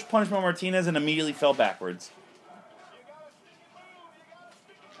just pushed Punishment Martinez and immediately fell backwards.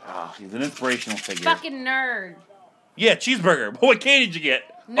 Oh, he's an inspirational figure. Fucking nerd. Yeah, Cheeseburger. What candy did you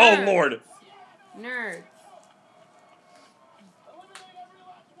get? Nerd. Oh, Lord. Nerd.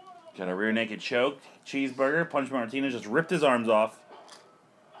 Got a rear naked choke. Cheeseburger. Punishment Martinez just ripped his arms off.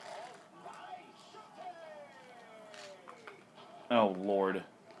 Oh, Lord.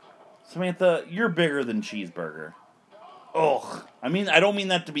 Samantha, you're bigger than Cheeseburger. Ugh. I mean, I don't mean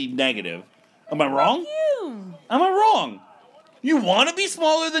that to be negative. Am I wrong? You. Am I wrong? You want to be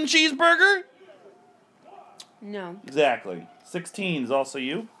smaller than Cheeseburger? No. Exactly. 16 is also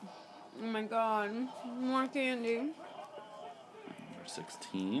you. Oh my god. More candy. Number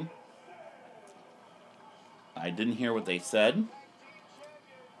 16. I didn't hear what they said.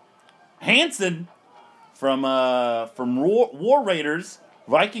 Hanson from War Raiders,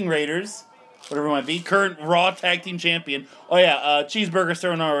 Viking Raiders, whatever it might be, current Raw Tag Team Champion. Oh yeah, Cheeseburger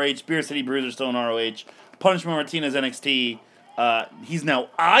still in ROH, Beer City Bruiser still in ROH, Punishment Martinez NXT. He's now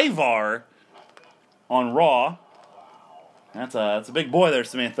Ivar on Raw. That's a big boy there,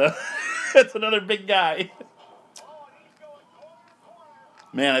 Samantha. That's another big guy.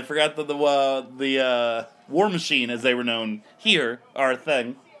 Man, I forgot that the War Machine, as they were known here, are a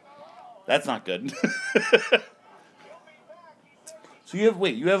thing. That's not good. So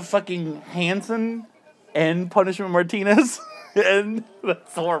you have fucking Hanson and Punishment Martinez, and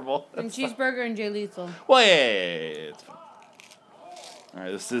that's horrible. And Cheeseburger and Jay Lethal. Well, yeah, it's fine. All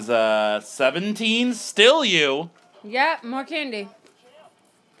right, this is 17. Still you. Yeah, more candy.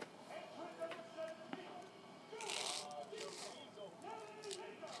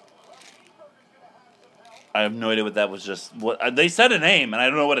 I have no idea what that was. Just what they said a name, and I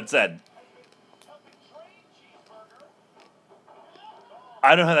don't know what it said.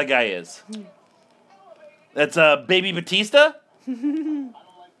 I don't know who that guy is. That's Baby Batista?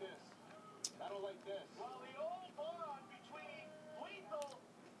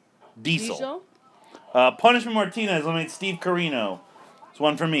 Diesel. Punishment Martinez eliminates Steve Carino. It's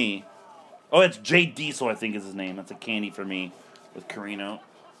one for me. Oh, it's Jay Diesel, I think is his name. That's a candy for me with Carino.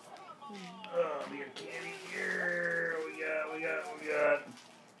 We got candy here. We got.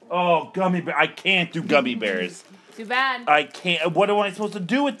 Oh, gummy bear. I can't do gummy bears. Too bad. I can't. What am I supposed to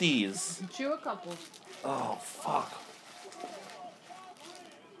do with these? Chew a couple. Oh, fuck.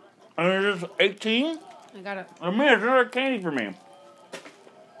 And there's 18? I got it. I mean, it's another candy for me.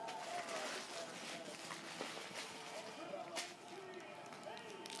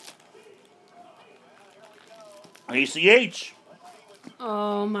 ACH.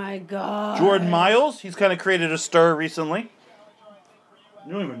 Oh my god. Jordan Miles, he's kind of created a stir recently.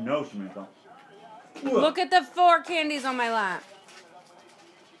 You don't even know, Samantha. Look at the 4 candies on my lap.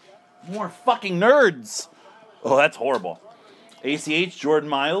 More fucking nerds. Oh, that's horrible. ACH, Jordan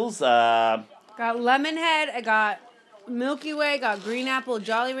Miles. Got Lemonhead, I got Milky Way, got Green Apple,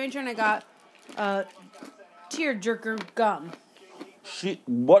 Jolly Rancher, and I got Tearjerker gum.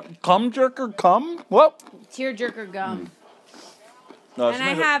 What? Cum jerker? Cum? What? Tearjerker gum. No, And I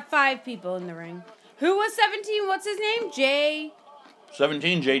have 5 people in the ring. Who was 17? What's his name?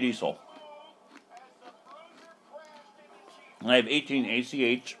 17, J Diesel. And I have 18,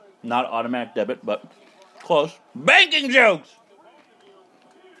 ACH. Not automatic debit, but close. Banking jokes!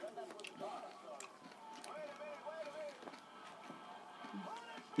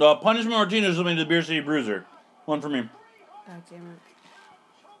 Punishment Martinez will be the Beer City Bruiser. One for me. God damn it.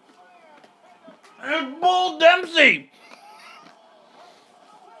 And Bull Dempsey!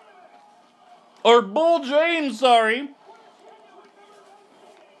 Or Bull James, sorry.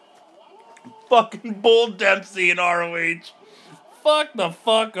 Fucking Bull Dempsey in ROH. Fuck the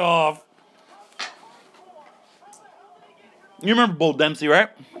fuck off. You remember Bull Dempsey, right?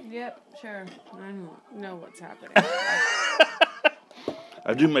 Yep, sure. I don't know what's happening.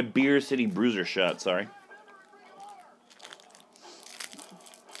 I do my Beer City Bruiser shot, sorry.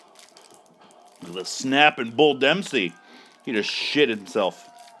 Look at the snapping Bull Dempsey. He just shit himself.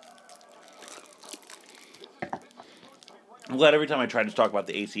 I'm glad every time I try to talk about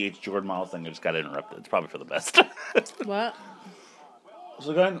the ACH Jordan Miles thing, I just got interrupted. It's probably for the best. What?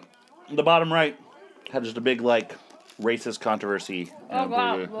 So the guy in the bottom right had just a big, like, racist controversy. Oh,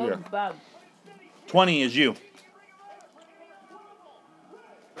 wow. Yeah. Oh, bad. 20 is you.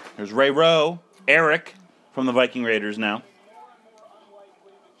 There's Ray Rowe, Eric from the Viking Raiders now.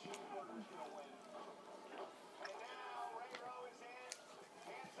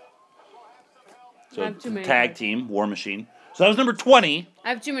 I So have too many tag cards. team, War Machine. So that was number 20. I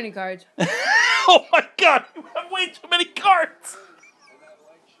have too many cards. Oh my god, you have way too many cards.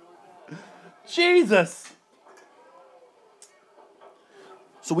 Jesus.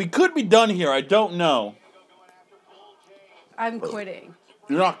 So we could be done here, I don't know. I'm quitting.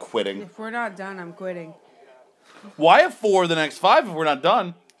 You're not quitting. If we're not done, I'm quitting. Why have 4 of the next 5 if we're not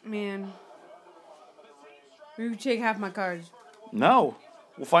done? Man. You take half my cards. No.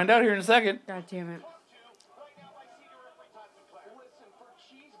 We'll find out here in a second. God damn it.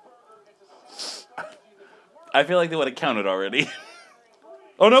 I feel like they would have counted already.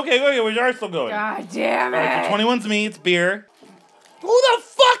 Oh, no, okay, we are still going. God damn All right, it. so 21's me, it's beer. Who the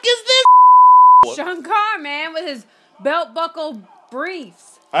fuck is this? Shankar, man, with his belt buckle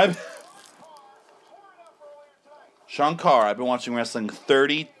briefs. Shankar, I've been watching wrestling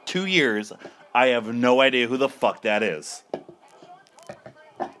 32 years. I have no idea who the fuck that is.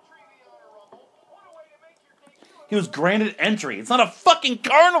 He was granted entry. It's not a fucking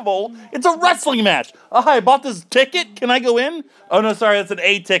carnival. It's a wrestling match. Oh, hi, I bought this ticket. Can I go in? Oh, no, sorry, that's an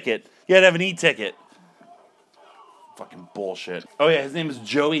A ticket. You had to have an E ticket. Fucking bullshit. Oh, yeah, his name is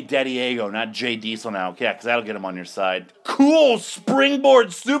Joey Diego, not Jay Diesel now. Yeah, because that'll get him on your side. Cool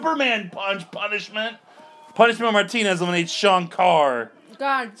springboard Superman punch punishment. Punishment Martinez eliminates Shankar.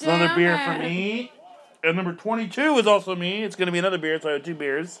 God It's damn another beer it. for me. And number 22 is also me. It's going to be another beer, so I have 2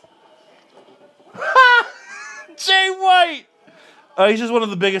 beers. Jay White! He's just one of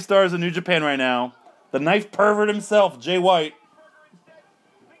the biggest stars in New Japan right now. The knife pervert himself, Jay White.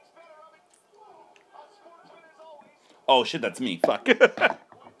 Oh shit, that's me. Fuck.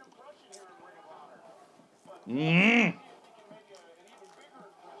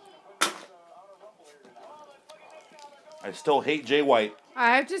 I still hate Jay White.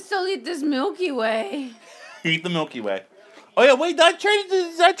 I have to still eat this Milky Way. Eat the Milky Way. Oh yeah, wait, I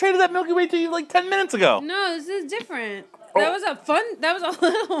traded that Milky Way to you like 10 minutes ago. No, this is different. Oh. That was a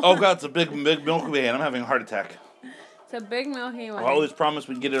little. Oh god, it's a big Milky Way and I'm having a heart attack. It's a big Milky Way. I always promised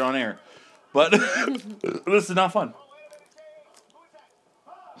we'd get it on air. But this is not fun.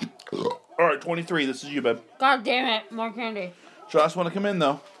 Alright, 23, this is you, babe. God damn it, more candy. Josh want to come in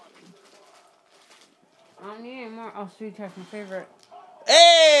though. I don't need any more. Oh, Sweet Tart's my favorite.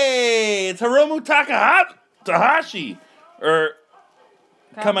 Hey! It's Hiromu Takahashi. Or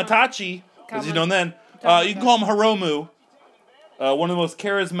Kamatachi, as you know then. You can call him Hiromu. One of the most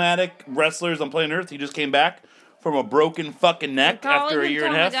charismatic wrestlers on planet Earth. He just came back from a broken fucking neck after a year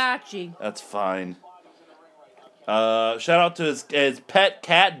and a half. Tamagotchi. That's fine. Shout out to his pet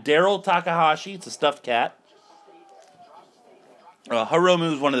cat, Daryl Takahashi. It's a stuffed cat.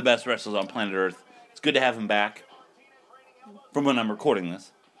 Hiromu is one of the best wrestlers on planet Earth. It's good to have him back. From when I'm recording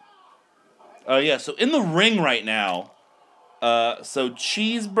this. Yeah, so in the ring right now, So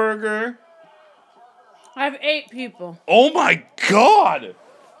cheeseburger. I have 8 people. Oh my god!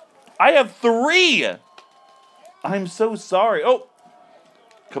 I have 3! I'm so sorry. Oh!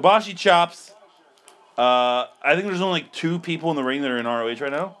 Kibashi chops. I think there's only like 2 people in the ring that are in ROH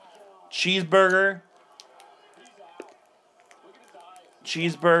right now. Cheeseburger.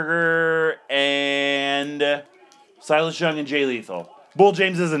 And Silas Young and Jay Lethal. Bull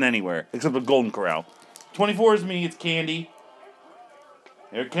James isn't anywhere except the Golden Corral. 24 is me. It's Candy.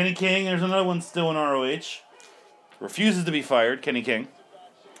 There's Kenny King. There's another one still in ROH. Refuses to be fired. Kenny King.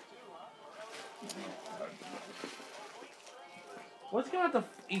 What's going to?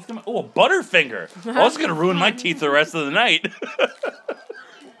 He's coming. Oh, a Butterfinger. Oh, that's gonna ruin my teeth the rest of the night.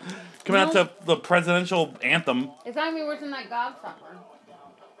 Coming out to the presidential anthem. It's not gonna be worse than that Gobstopper.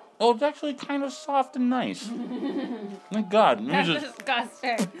 Oh, it's actually kind of soft and nice. Thank God. That's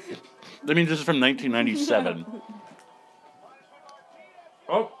disgusting. I mean, this is from 1997.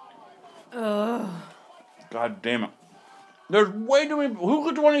 Oh. Ugh. God damn it. There's way too many. Who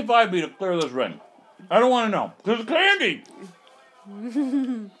could 25 be to clear this ring? I don't want to know. There's Candy.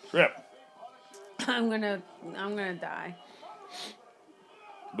 Yep. I'm gonna die.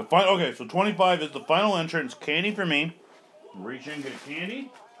 Okay, so 25 is the final entrance. Candy for me. Reach in, get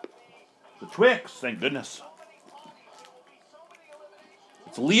Candy. The Twix, thank goodness.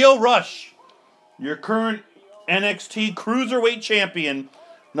 It's Lio Rush, your current NXT Cruiserweight Champion.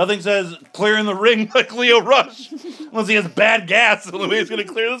 Nothing says clearing the ring like Lio Rush. Unless he has bad gas, the only way he's going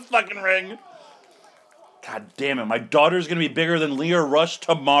to clear this fucking ring. God damn it, my daughter's going to be bigger than Lio Rush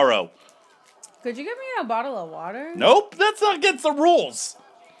tomorrow. Could you give me a bottle of water? Nope, that's not against the rules.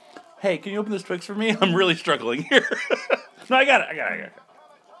 Hey, can you open this Twix for me? I'm really struggling here. No, I got it.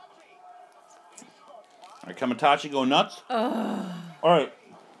 All right, Kamatachi, go nuts. Ugh. All right.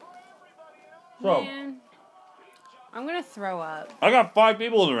 So, Man, I'm gonna throw up. I got 5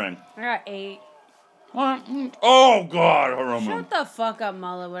 people in the ring. I got 8. What? Oh, God, Hiromu. Shut the fuck up,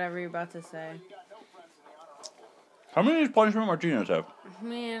 Mullet, whatever you're about to say. How many of these punishment Martinez have?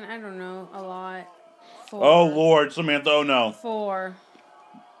 Man, I don't know. A lot. 4. Oh, Lord, Samantha, oh, no. 4.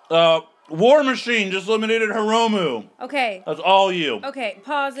 War Machine just eliminated Hiromu. Okay. That's all you. Okay,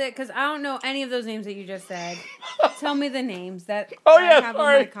 pause it, because I don't know any of those names that you just said. Tell me the names that Oh, I yeah, have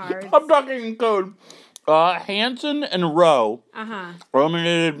sorry. on my cards. I'm talking in code. Hanson and Rowe Uh-huh.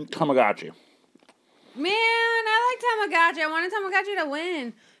 eliminated Tamagotchi. Man, I like Tamagotchi. I wanted Tamagotchi to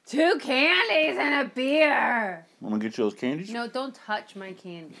win. 2 candies and a beer. I'm going to get you those candies. No, don't touch my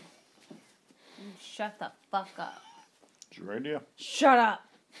candy. Shut the fuck up. It's your idea. Shut up.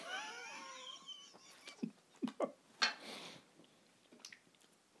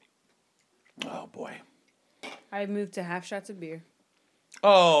 Oh, boy. I moved to half shots of beer.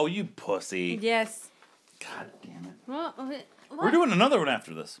 Oh, you pussy. Yes. God damn it. Well, what? We're doing another one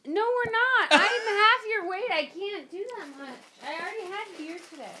after this. No, we're not. I'm half your weight. I can't do that much. I already had beer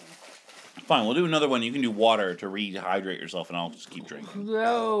today. Fine, we'll do another one. You can do water to rehydrate yourself, and I'll just keep drinking.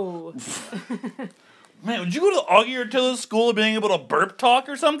 No. Man, would you go to the Augie Ortilla School of being able to burp talk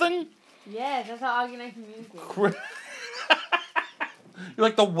or something? Yes, that's how Augie and I communicate. You're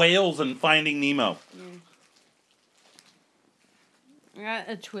like the whales in Finding Nemo. I got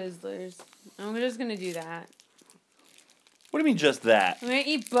a Twizzlers. I'm just going to do that. What do you mean just that? I'm going to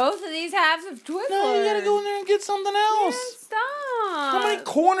eat both of these halves of Twizzlers. No, you gotta go in there and get something else. Man, stop. How many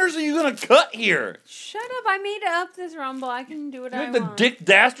corners are you gonna cut here? Shut up. I made up this Rumble. I can do what You're I like want. the Dick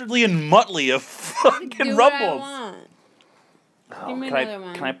Dastardly and Muttley of fucking do what I Rumbles. want. Oh, Give me can another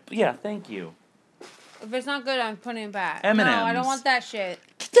one. Can I? Yeah, thank you. If it's not good, I'm putting it back. M&Ms. No, I don't want that shit.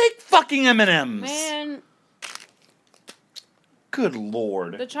 Take fucking M&Ms. Man, Good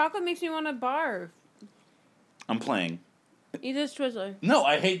Lord. the chocolate makes me want to barf. I'm playing. Eat this Twizzler. No,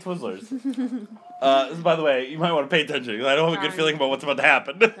 I hate Twizzlers. By the way, you might want to pay attention because I don't have a good Darn. feeling about what's about to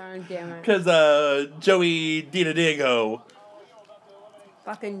happen. Darn damn it. Because Joey Diego,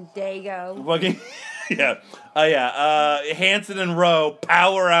 Fucking Dago. fucking Hanson and Rowe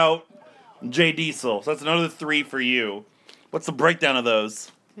power out Jay Diesel. So that's another 3 for you. What's the breakdown of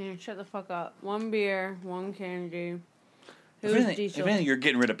those? Man, shut the fuck up. 1 beer, 1 candy. Who's If Diesel? anything, you're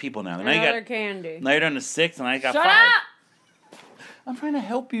getting rid of people now. Another candy. Now you're down to 6, and I got Shut 5. up! I'm trying to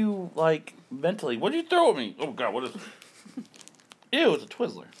help you, like, mentally. What'd you throw at me? Oh, God, what is it? Ew, it's a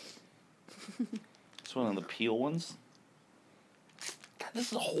Twizzler. It's one of the peel ones. God,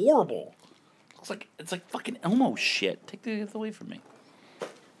 this is horrible. It's like fucking Elmo shit. Take this away from me.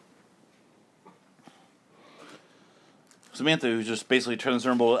 Samantha, who's just basically turns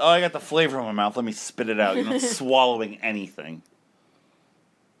around, oh, I got the flavor in my mouth. Let me spit it out. You're not swallowing anything.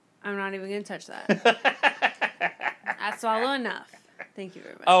 I'm not even going to touch that. I swallow enough. Thank you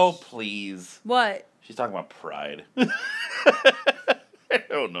very much. Oh, please. What? She's talking about pride. I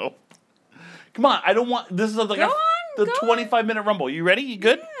don't know. Come on, I don't want. This is like Go on, the go 25-minute rumble. You ready? You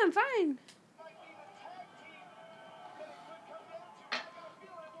good? Yeah, I'm fine.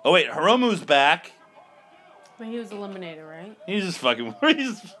 Oh wait, Hiromu's back. But he was eliminated, right? He's just fucking.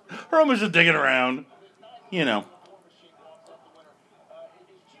 Hiromu's just digging around. You know.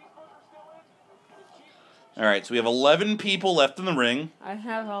 All right, so we have 11 people left in the ring. I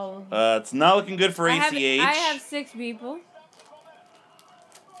have all. It's not looking good for ACH. I have 6 people.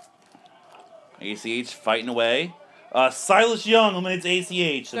 ACH fighting away. Silas Young eliminates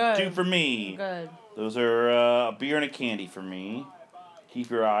ACH. So Good. 2 for me. Good. Those are a beer and a candy for me. Keep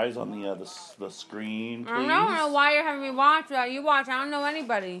your eyes on the screen, please. I don't know why you're having me watch that. You watch. I don't know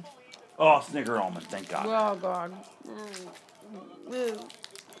anybody. Oh, Snicker Almond, thank God. Oh, God.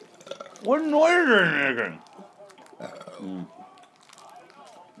 What noise are you making?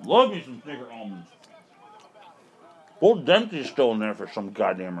 Love me some Snicker Almonds. Bull Dempsey's still in there for some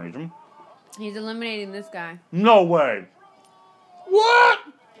goddamn reason. He's eliminating this guy. No way. What?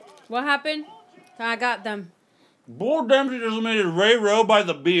 What happened? I got them. Bull Dempsey just eliminated Ray Rowe by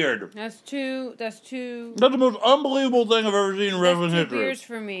the beard. That's two. That's the most unbelievable thing I've ever seen in wrestling That's 2 history. beers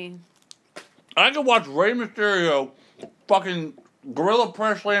for me. I could watch Rey Mysterio fucking gorilla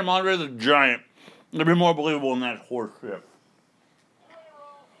press slam Andre the Giant. It'd be more believable than that horse shit.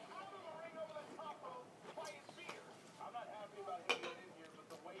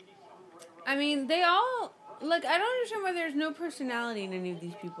 I mean, they all like. I don't understand why there's no personality in any of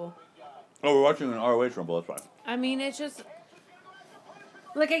these people. Oh, we're watching an ROH Rumble, that's fine. I mean, it's just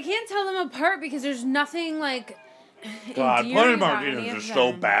like I can't tell them apart because there's nothing like. God, endearing Punishment about any Martinez of is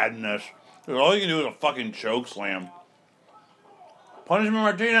so them. bad in this. All you can do is a fucking choke slam. Punishment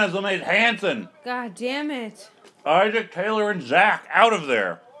Martinez eliminated Hanson. God damn it! Isaac Taylor and Zach out of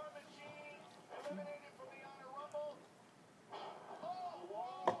there.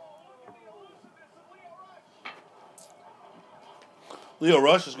 Leo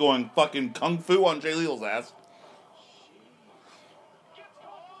Rush is going fucking kung fu on Jay Leo's ass.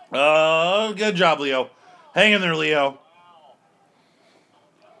 Good job, Leo. Hang in there, Leo.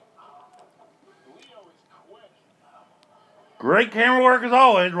 Great camera work as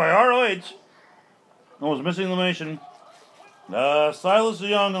always by ROH. Almost missing elimination. Silas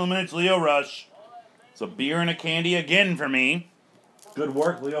Young eliminates Leo Rush. It's a beer and a candy again for me. Good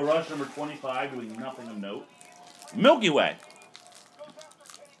work, Leo Rush, number 25, doing nothing of note. Milky Way.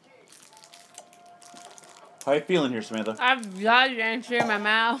 How you feeling here, Samantha? I've Jolly Rancher in my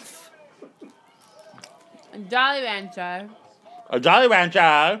mouth. A Jolly Rancher. A Jolly Rancher.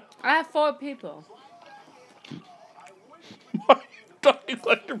 I have 4 people. Why are you talking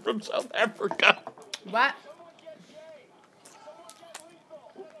like you're from South Africa? What?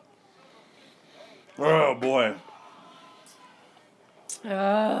 Oh, boy.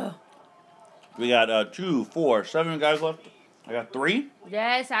 Ugh. We got 2, 4, 7 guys left. I got 3.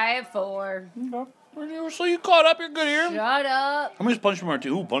 Yes, I have 4. So you caught up. You're good here. Shut up. How many's Punishment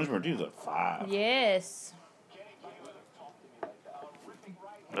Martinez? Ooh, Punishment Martinez at 5. Yes.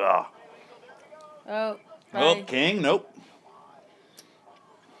 Ugh. Oh. Oh, Bye. King? Nope.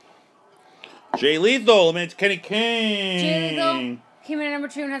 Jay Lethal eliminates Kenny King. Jay Lethal came in at number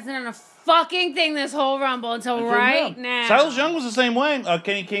 2 and hasn't done a fucking thing this whole Rumble until Until right now. now. Silas Young was the same way.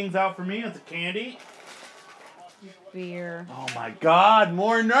 Kenny King's out for me. That's a candy. Beer. Oh my God,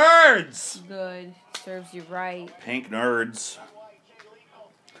 more nerds. Good. Serves you right. Pink nerds.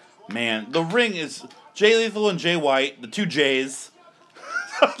 Man, the ring is Jay Lethal and Jay White, the 2 Jays.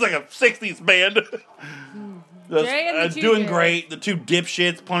 Sounds like a 60s band. Jay and the 2 doing Jays. great. The 2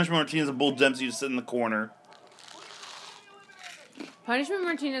 dipshits, Punishment Martinez and Bull Dempsey, just sitting in the corner. Punishment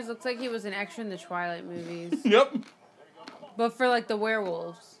Martinez looks like he was an extra in the Twilight movies. Yep. But for like the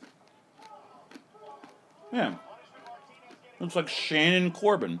werewolves. Yeah. Looks like Shannon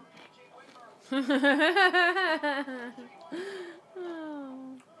Corbin.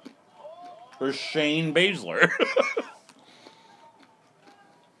 Or Shane Baszler.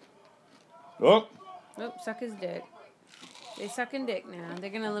 Oh. Oh, suck his dick. They sucking dick now. They're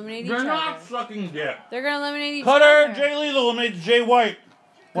gonna eliminate each They're other. not sucking dick. They're gonna eliminate each Cutter, other. Jay Lethal eliminates Jay White.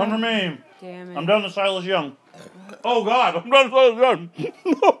 One for me. Damn it. I'm done with Silas Young. Oh God, I'm done with Silas Young.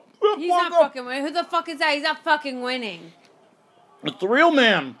 He's not fucking winning. Who the fuck is that? He's not fucking winning. It's the real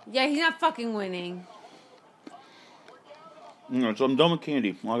man. Yeah, he's not fucking winning. Alright, so I'm done with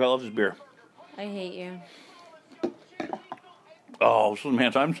candy. All I got left is beer. I hate you. Oh,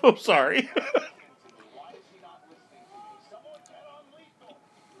 Samantha, I'm so sorry.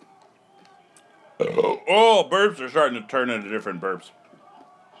 Oh, burps are starting to turn into different burps.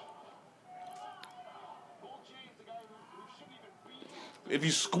 If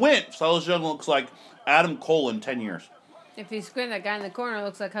you squint, Silas Young looks like Adam Cole in 10 years. If you squint, that guy in the corner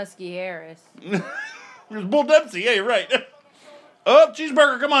looks like Husky Harris. There's Bull Dempsey. Yeah, you're right. Oh,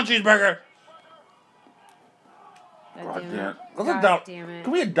 cheeseburger. Come on, cheeseburger. God damn it. God damn it.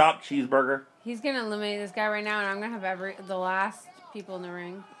 Can we adopt cheeseburger? He's going to eliminate this guy right now, and I'm going to have the last people in the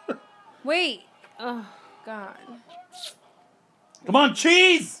ring. Wait. Oh, God. Come on,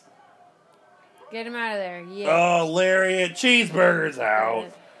 cheese! Get him out of there. Yeah. Oh, lariat. Cheeseburger's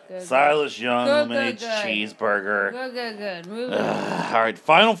out. Good, Silas Young good, eliminates cheeseburger. Good. Move All right,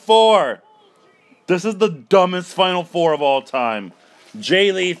 Final Four. This is the dumbest Final Four of all time.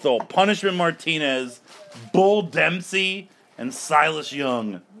 Jay Lethal, Punishment Martinez, Bull Dempsey, and Silas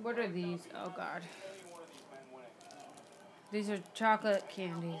Young. What are these? Oh, God. These are chocolate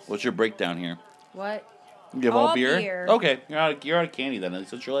candies. What's your breakdown here? What? You have all beer? beer. Okay, you're out of candy then. At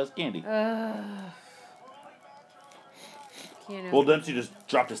least it's your last candy. Bull Dempsey just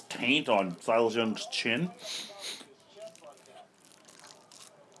dropped his taint on Silas Young's chin.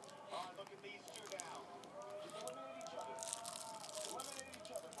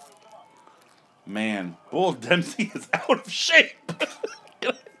 Man, Bull Dempsey is out of shape.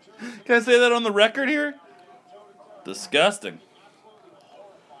 Can I say that on the record here? Disgusting.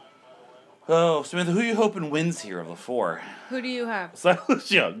 Oh, Samantha, who are you hoping wins here of the four? Who do you have?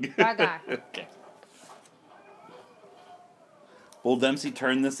 Silas Young. That guy. Okay. Bull Dempsey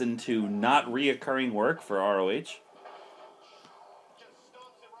turned this into not reoccurring work for ROH.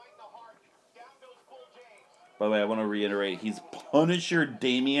 By the way, I want to reiterate, he's Punisher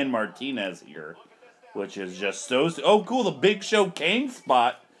Damian Martinez here, which is just so... Oh, cool, the Big Show Kane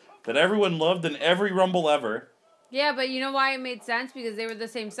spot that everyone loved in every Rumble ever. Yeah, but you know why it made sense? Because they were the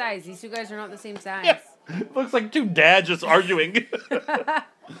same size. These two guys are not the same size. Yeah. Looks like two dads just arguing.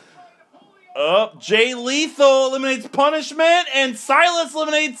 Jay Lethal eliminates Punishment, and Silas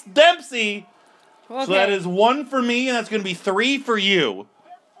eliminates Dempsey. Okay. So that is 1 for me, and that's going to be 3 for you.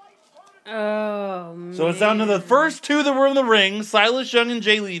 Oh, man. So it's down to the first two that were in the ring, Silas Young and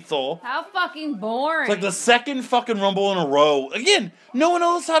Jay Lethal. How fucking boring. It's like the second fucking Rumble in a row. Again, no one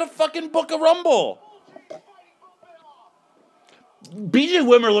knows how to fucking book a Rumble. BJ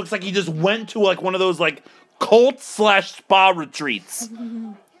Wimmer looks like he just went to like one of those like cult/spa retreats.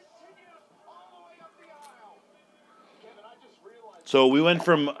 So I went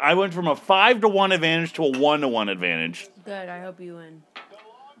from a 5-1 advantage to a 1-1 advantage. Good, I hope you win.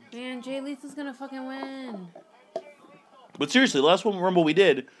 Man, Jay Lethal's gonna fucking win. But seriously, the last one Rumble we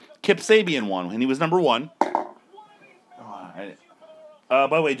did, Kip Sabian won, and he was number 1. By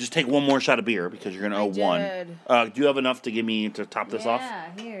the way, just take one more shot of beer because you're gonna owe 1. Do you have enough to give me to top this off?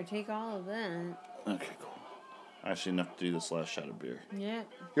 Yeah, here, take all of that. Okay, cool. Actually, enough to do this last shot of beer. Yeah.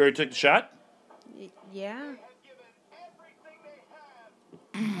 You already took the shot? Yeah.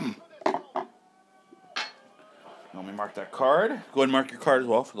 Let me mark that card. Go ahead and mark your card as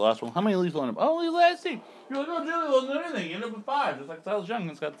well for the last one. How many leaves lined up? Oh, leaves last team. You're like, oh, Julie wasn't doing anything. You end up with 5, just like Silas Young.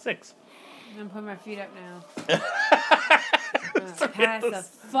 It's got 6. I'm gonna put my feet up now. Pass the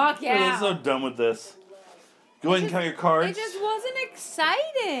fuck out. I'm so done with this. Go ahead and count your cards. It just wasn't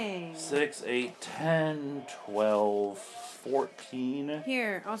exciting. 6, 8, 10, 12, 14.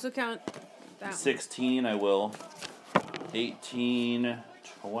 Here, also count that 16, I will. 18,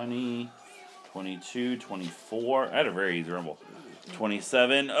 20, 22, 24. I had a very easy Rumble.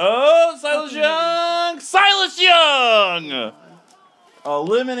 27. Oh, Silas Young! Silas Young!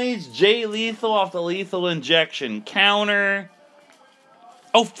 Eliminates Jay Lethal off the lethal injection counter.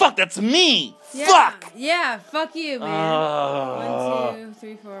 Oh, fuck, that's me! Yeah, fuck! Yeah, fuck you, man. 1, 2,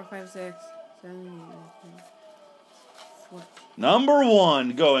 3, 4, 5, 6, 7, 8, 9, 10. Number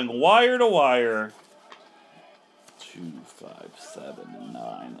 1, going wire to wire. 2, 5, 7,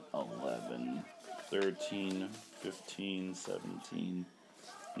 9, 11, 13, 15, 17,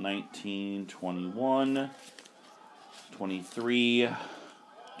 19, 21, 23,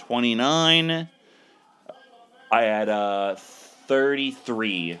 29. I had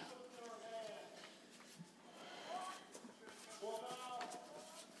 33.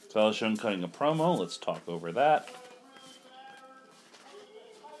 Silas Young cutting a promo. Let's talk over that.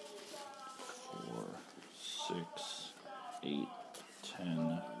 4, 6, 8,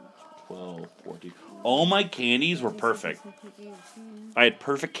 10, 12, 14. All my candies were perfect. I had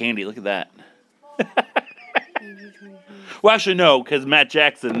perfect candy. Look at that. Well, actually, no, because Matt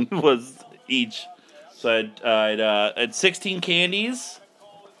Jackson was each. So I had 16 candies.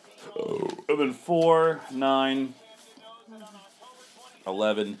 And then 4, 9,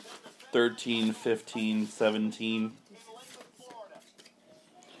 11, 13, 15, 17.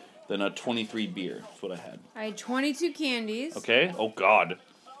 Then a 23 beer. That's what I had. I had 22 candies. Okay. Oh, God.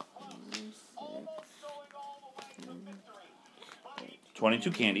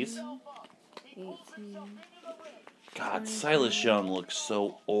 22 candies. 18. God, Silas Young looks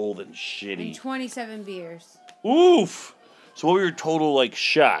so old and shitty. And 27 beers. Oof! So what were your total, like,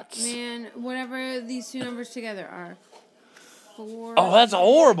 shots? Man, whatever these two numbers together are. 4. Oh, that's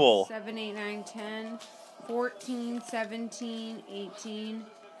horrible. 7, 8, 9, 10. 14, 17, 18,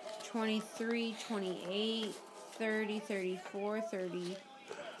 23, 28, 30, 34,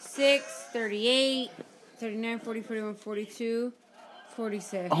 36, 38, 39, 40, 41, 42,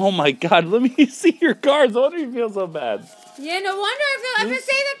 46. Oh my God, let me see your cards. I wonder if you feel so bad. Yeah, no wonder I've been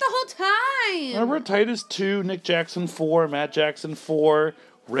saying that the whole time. Remember Titus 2, Nick Jackson 4, Matt Jackson 4,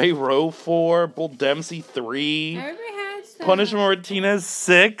 Ray Rowe 4, Bull Dempsey 3, Everybody had stuff. Punishment Martinez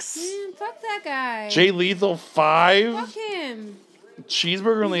 6, Man, fuck that guy. Jay Lethal 5, Fuck him.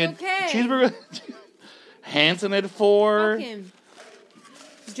 Cheeseburger only He's had okay. Cheeseburger Hanson had 4. Fuck him.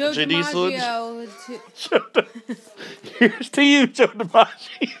 Joe JD DiMaggio. Here's to you, Joe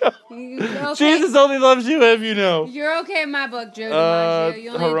DiMaggio. Okay. Jesus only loves you if you know. You're okay in my book, Joe DiMaggio.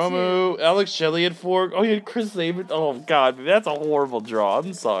 You only had Hiromu, Alex Shelley had 4. Oh, you had Chris Sabin. Oh, God, that's a horrible draw.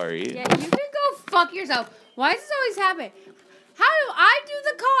 I'm sorry. Yeah, you can go fuck yourself. Why does this always happen? How do I do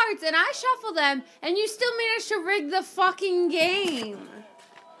the cards and I shuffle them and you still manage to rig the fucking game?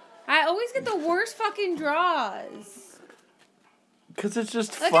 I always get the worst fucking draws. Because it's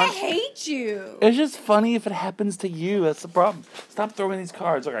just Like, fun. I hate you. It's just funny if it happens to you. That's the problem. Stop throwing these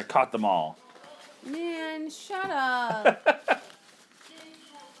cards. Look, I caught them all. Man, shut up.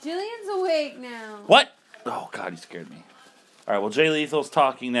 Jillian's awake now. What? Oh, God, you scared me. All right, well, Jay Lethal's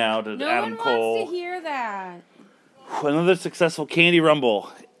talking now to No Adam one Cole. wants to hear that. Another successful Candy Rumble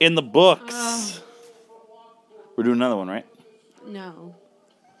in the books. Ugh. We're doing another one, right? No.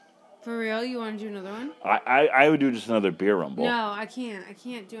 For real? You want to do another one? I would do just another beer rumble. No, I can't. I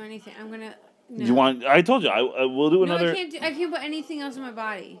can't do anything. I'm gonna. No. You want? I told you. I we'll do No, another. I can't put anything else in my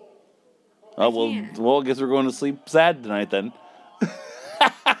body. Oh can't. well. I guess we're going to sleep sad tonight then.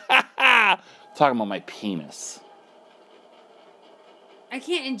 Talking about my penis. I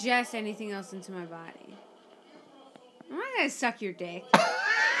can't ingest anything else into my body. I'm not gonna suck your dick.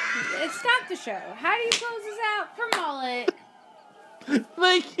 Stop the show. How do you close this out? Promote it.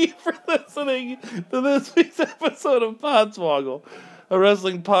 Thank you for listening to this week's episode of Podswoggle, a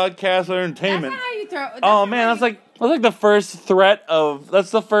wrestling podcast for entertainment. That's not how you throw. Oh man, that's like the first threat of.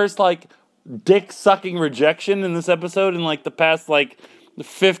 That's the first like dick sucking rejection in this episode in like the past like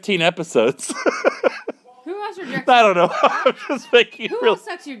 15 episodes. Who else rejects? I don't know. I'm just making Who real. else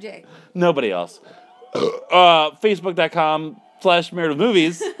sucks your dick? Nobody else. Facebook.com/Married with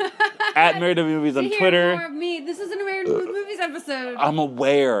Movies. At Married with Movies on To hear Twitter. more of me. This isn't a Married with Movies episode. I'm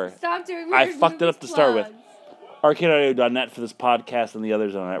aware. Stop doing I Married with fucked it up to Movies start with. plugs. ArcadeAudio.net for this podcast and the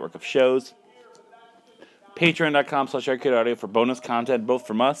others on a network of shows. Patreon.com/ArcadeAudio for bonus content, both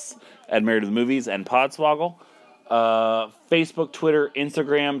from us at Married with Movies and Podswoggle. Facebook, Twitter,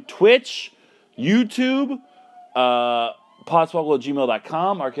 Instagram, Twitch, YouTube,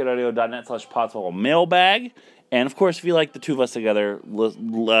 podswoggle@gmail.com, arcadeaudio.net/podswoggle mailbag. And of course, if you like the two of us together, Listen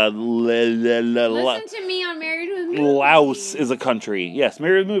to me on Married with Movies. Laos is a country. Yes,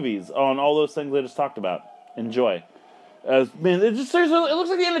 Married with Movies on all those things I just talked about. Enjoy. Man, it looks like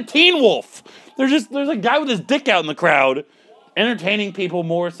the end of Teen Wolf. There's a guy with his dick out in the crowd, entertaining people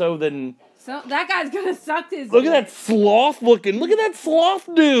more so than. So that guy's gonna suck his. Look at dick. that sloth looking. Look at that sloth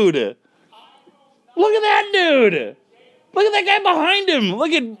dude. Look at that dude. Look at that guy behind him.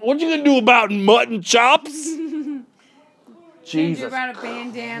 Look at what you gonna do about mutton chops. Jesus about a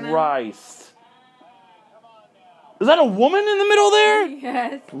bandana. Christ. Is that a woman in the middle there?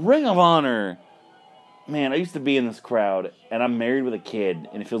 Yes. Ring of Honor. Man, I used to be in this crowd, and I'm married with a kid,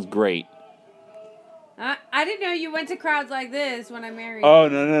 and it feels great. I didn't know you went to crowds like this when I married. Oh,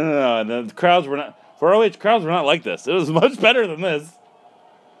 no. The crowds were not... For ROH, crowds were not like this. It was much better than this.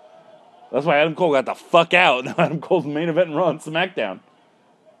 That's why Adam Cole got the fuck out. Now Adam Cole's main event in Raw and SmackDown.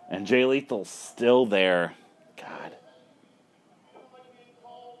 And Jay Lethal's still there. God.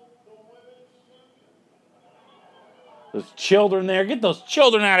 There's children there. Get those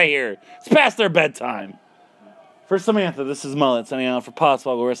children out of here. It's past their bedtime. For Samantha, this is Mullet signing out for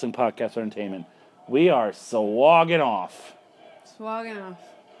Podswoggle Wrestling Podcast Entertainment. We are swogging off. Swagging off.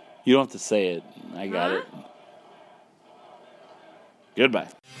 You don't have to say it. I got it. Goodbye.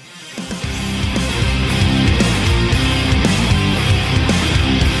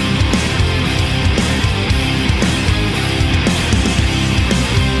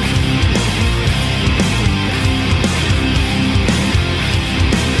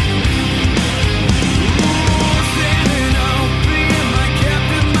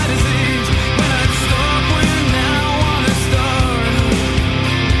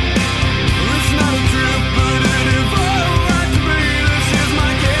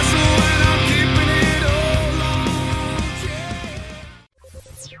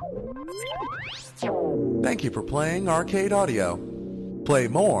 Thank you for playing Arcade Audio. Play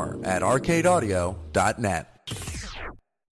more at arcadeaudio.net.